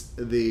because it's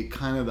the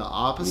kind of the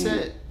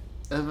opposite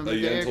of a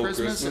Medea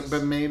Christmas,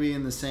 but maybe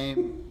in the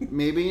same,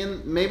 maybe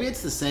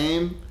it's the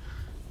same.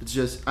 It's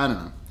just, I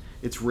don't know.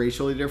 It's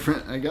racially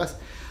different, I guess.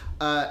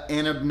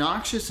 An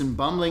obnoxious and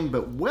bumbling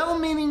but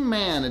well-meaning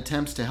man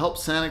attempts to help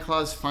Santa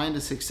Claus find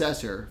a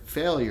successor.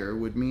 Failure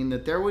would mean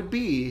that there would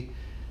be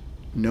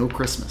no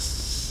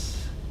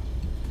Christmas.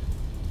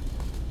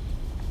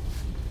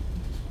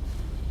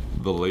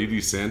 The Lady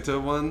Santa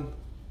one?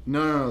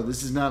 No,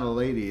 this is not a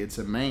lady. It's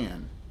a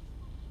man.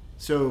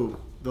 So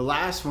the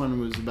last one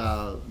was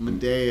about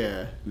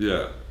Medea.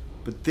 Yeah.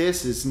 But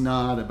this is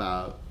not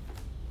about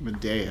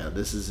Medea.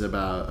 This is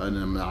about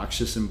an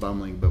obnoxious and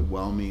bumbling but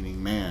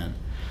well-meaning man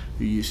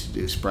who used to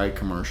do Sprite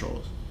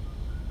commercials.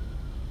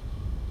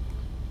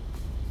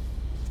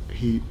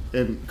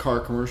 And car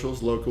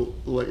commercials, local.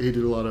 He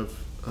did a lot of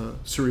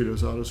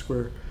Cerritos Auto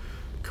Square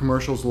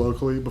commercials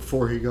locally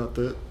before he got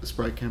the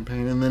Sprite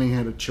campaign, and then he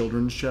had a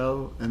children's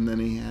show, and then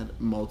he had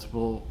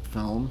multiple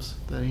films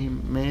that he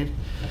made.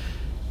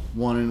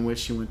 One in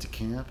which he went to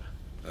camp.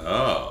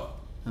 Oh.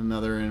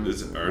 Another in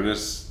Is it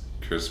Ernest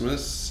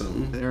Christmas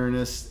something?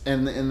 Ernest,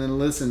 and then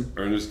listen.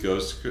 Ernest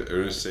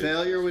Saves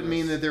Failure would Christmas.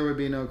 mean that there would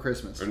be no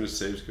Christmas. Ernest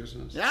Saves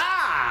Christmas?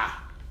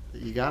 Ah!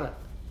 You got it.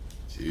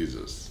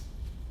 Jesus.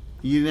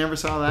 You never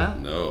saw that?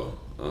 No.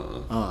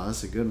 Oh,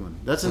 that's a good one.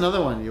 That's another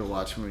one you'll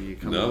watch when you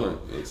come over.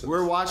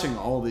 We're watching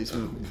all these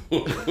movies.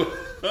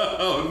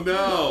 Oh,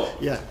 no.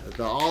 Yeah,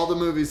 all the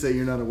movies that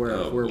you're not aware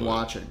of, we're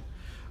watching.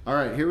 All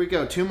right, here we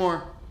go. 2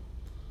 more.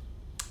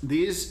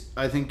 These,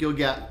 I think you'll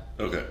get.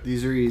 Okay.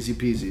 These are easy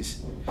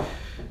peasies.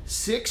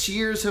 6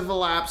 years have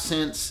elapsed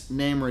since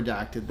Name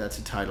Redacted, that's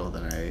a title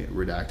that I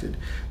redacted,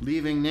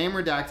 leaving Name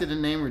Redacted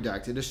and Name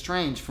Redacted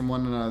estranged from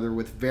one another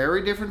with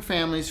very different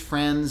families,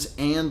 friends,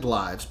 and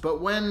lives.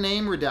 But when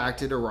Name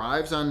Redacted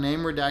arrives on Name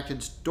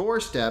Redacted's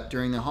doorstep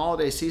during the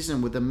holiday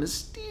season with a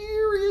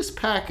mysterious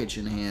package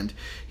in hand,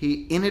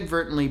 he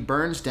inadvertently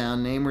burns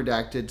down Name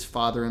Redacted's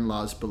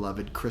father-in-law's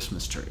beloved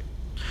Christmas tree.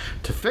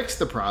 To fix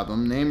the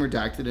problem, Name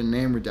Redacted and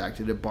Name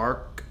Redacted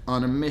embark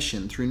on a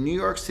mission through New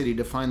York City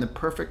to find the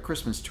perfect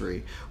Christmas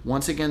tree,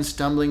 once again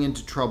stumbling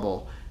into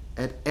trouble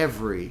at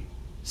every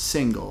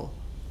single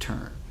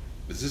turn.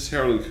 Is this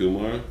Harold and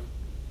Kumar?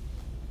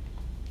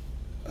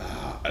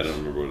 I don't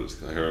remember what it's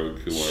called. Harold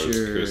and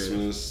Kumar's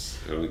Christmas.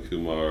 Harold and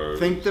Kumar.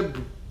 Think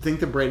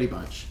the Brady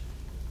Bunch.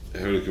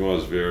 Harold and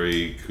Kumar's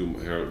very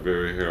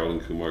Harold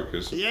and Kumar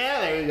Christmas.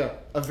 Yeah, there you go.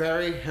 A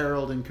very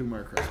Harold and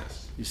Kumar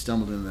Christmas. You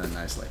stumbled into that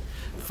nicely.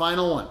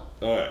 Final one.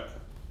 All right.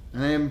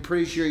 And I'm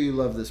pretty sure you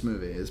love this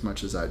movie as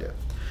much as I do.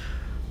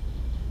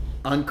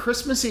 On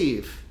Christmas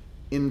Eve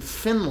in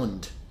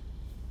Finland,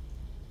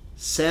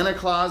 Santa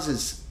Claus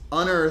is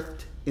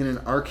unearthed in an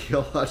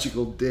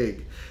archaeological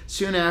dig.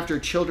 Soon after,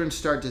 children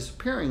start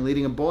disappearing,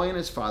 leading a boy and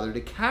his father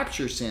to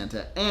capture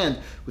Santa, and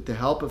with the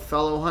help of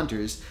fellow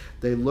hunters,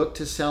 they look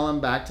to sell him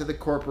back to the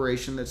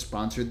corporation that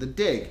sponsored the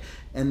dig.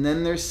 And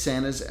then there's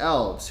Santa's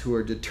elves, who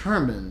are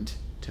determined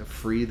to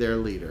free their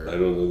leader. I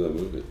don't know that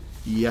movie.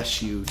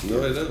 Yes, you do.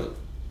 No, I don't.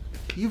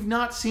 You've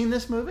not seen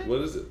this movie?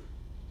 What is it?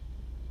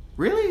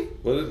 Really?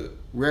 What is it?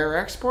 Rare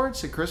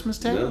Exports, A Christmas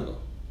Tale? No.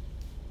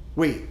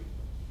 Wait.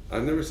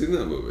 I've never seen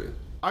that movie.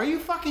 Are you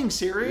fucking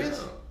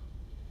serious?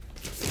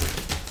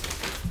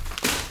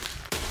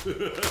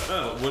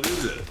 Yeah. What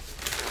is it?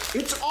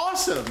 It's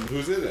awesome.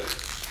 Who's in it?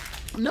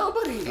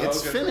 Nobody.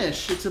 It's okay.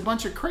 Finnish. It's a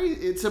bunch of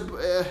crazy.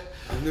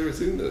 I've never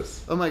seen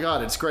this. Oh my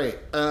god, it's great.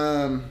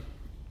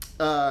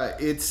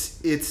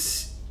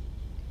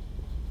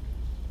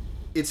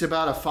 It's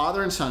about a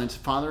father and son. It's a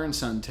father and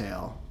son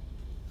tale.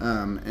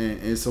 And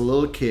it's a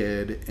little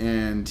kid,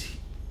 and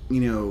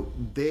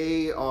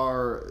they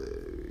are,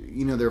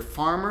 they're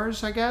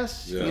farmers, I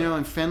guess. Yeah.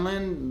 In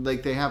Finland,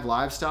 like they have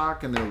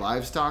livestock, and their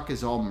livestock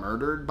is all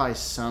murdered by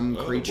some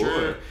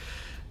creature. Boy.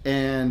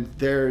 And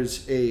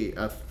there's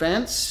a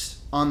fence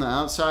on the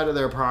outside of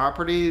their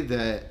property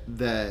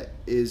that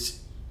is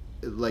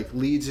like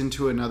leads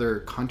into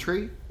another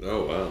country.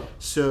 Oh wow.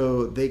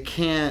 So they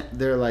can't.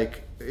 They're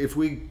like, if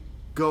we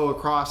go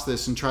across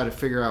this and try to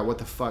figure out what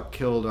the fuck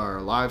killed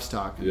our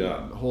livestock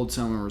and hold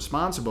someone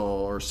responsible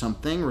or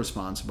something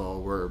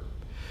responsible, we're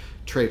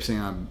traipsing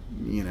on.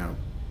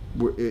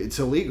 It's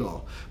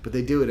illegal, but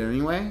they do it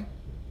anyway.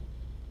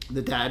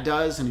 The dad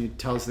does, and he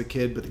tells the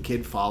kid, but the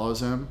kid follows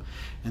him.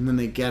 And then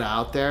they get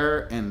out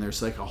there, and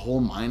there's like a whole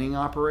mining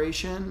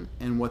operation.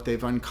 And what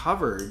they've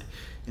uncovered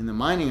in the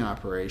mining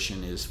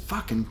operation is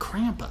fucking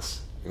Krampus.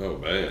 Oh,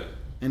 man.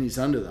 And he's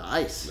under the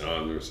ice. No,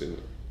 I've never seen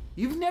it.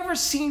 You've never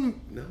seen...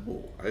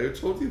 No, I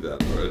told you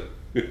that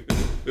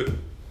already.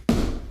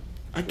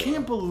 I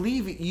can't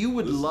believe it. You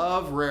would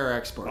love rare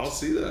exports. I'll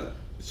see that.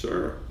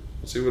 Sure.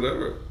 I'll see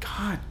whatever.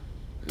 God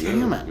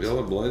damn it. We all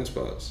have blind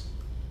spots.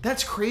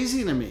 That's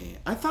crazy to me.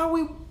 I thought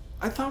we...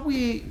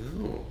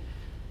 No.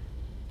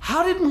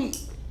 How did we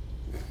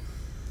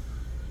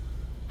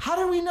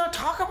not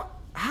talk about...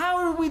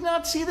 How did we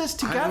not see this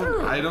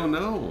together? I don't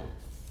know.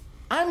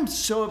 I'm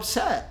so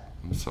upset.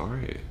 I'm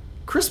sorry.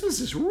 Christmas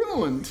is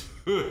ruined.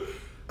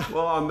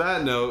 Well, on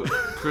that note,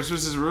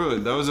 Christmas is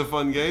ruined. That was a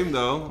fun game,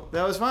 though.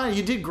 That was fine.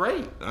 You did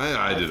great.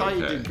 I did thought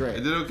okay. You did great. I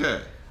did okay.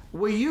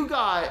 Well, you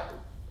got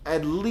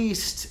at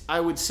least,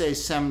 I would say,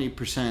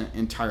 70%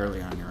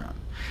 entirely on your own.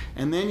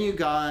 And then you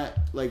got,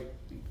 like,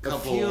 a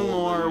few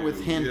more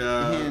with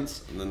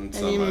hints. And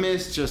you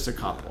missed just a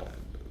couple.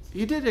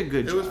 You did a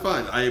good job. It was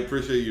fine. I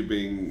appreciate you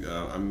being,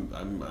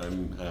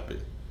 I'm happy.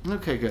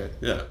 Okay, good.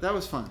 Yeah. That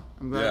was fun.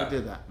 I'm glad you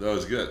did that. That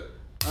was good.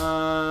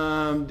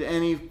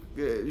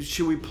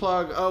 Should we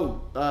plug?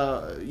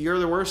 You're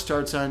the Worst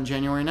starts on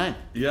January 9th.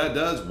 Yeah, it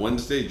does.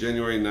 Wednesday,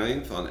 January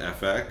 9th on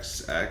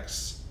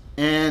FX.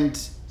 And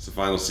it's the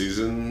final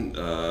season.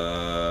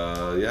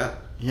 Yeah.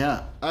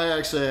 Yeah.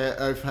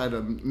 I've had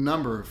a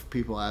number of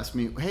people ask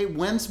me, hey,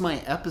 when's my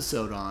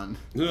episode on?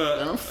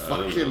 I don't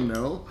fucking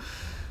know.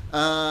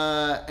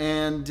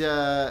 And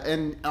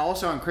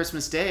also on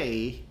Christmas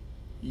Day,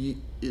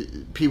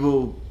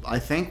 people, I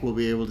think, will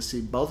be able to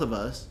see both of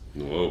us.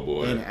 Oh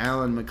boy! And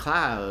Alan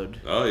McLeod.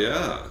 Oh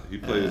yeah, he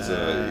plays.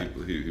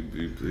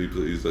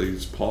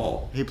 He's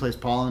Paul. He plays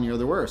Paul, and You're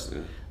the Worst.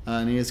 Yeah.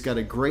 And he has got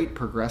a great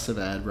progressive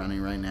ad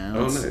running right now.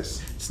 Oh,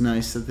 nice. It's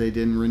nice that they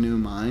didn't renew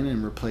mine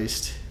and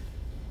replaced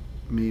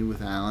me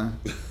with Alan.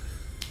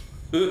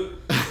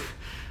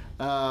 But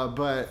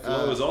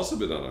Flo has also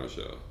been on our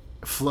show.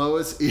 Flo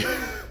is.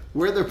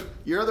 You're the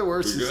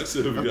Worst.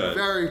 Progressive is a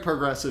very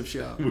progressive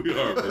show. We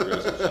are a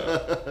progressive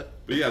show.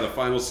 But yeah, the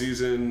final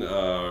season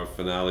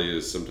finale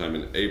is sometime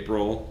in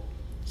April,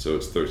 so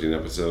it's 13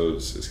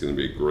 episodes. It's going to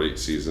be a great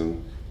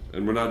season,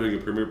 and we're not doing a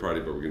premiere party,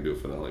 but we're going to do a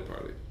finale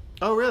party.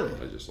 Oh really?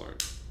 I just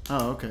learned.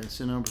 Oh okay.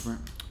 So no premiere.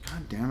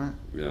 God damn it.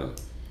 Yeah.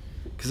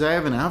 Because I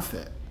have an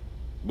outfit.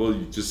 Well,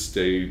 you just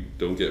stay.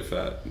 Don't get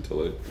fat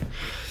until it.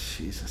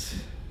 Jesus,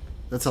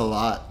 that's a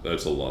lot.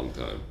 That's a long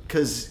time.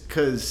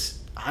 Because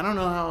I don't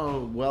know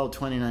how well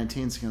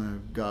 2019 is going to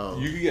go.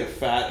 You could get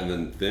fat and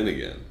then thin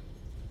again.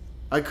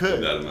 I could.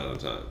 In that amount of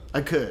time.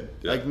 I could.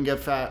 Yeah. I can get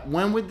fat.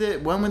 When would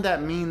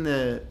that mean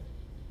the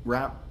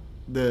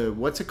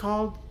what's it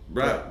called?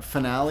 Right.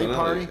 Finale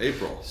party?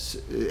 April.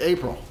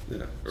 April.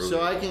 Yeah.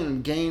 So I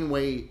can gain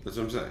weight. That's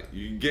what I'm saying.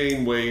 You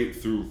gain weight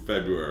through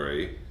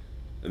February,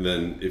 and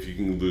then if you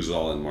can lose it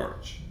all in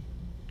March.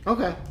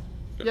 Okay.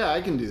 Yeah,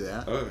 I can do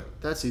that. Okay.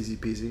 That's easy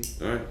peasy.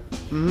 All right.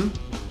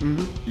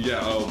 Yeah.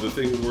 Oh, the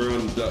thing we're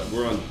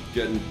on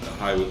Getting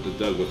High with the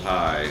Doug with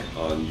High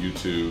on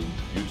YouTube.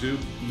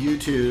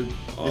 YouTube.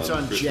 It's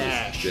on Christmas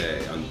Jash.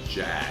 Day. On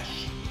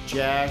Jash.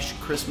 Jash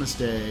Christmas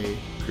Day.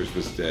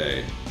 Christmas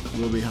Day.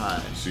 We'll be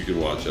high. So you can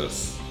watch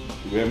us.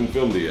 We haven't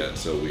filmed it yet,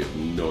 so we have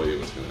no idea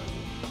what's gonna happen.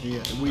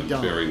 Yeah, we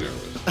don't. Very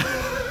nervous.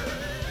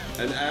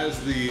 And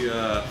as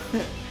the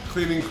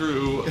cleaning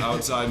crew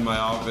outside my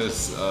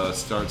office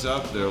starts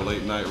up their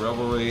late night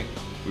revelry,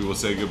 we will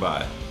say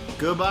goodbye.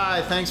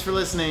 Goodbye. Thanks for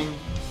listening,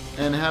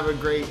 and have a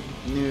great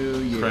new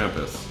year.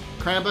 Krampus.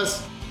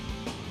 Krampus.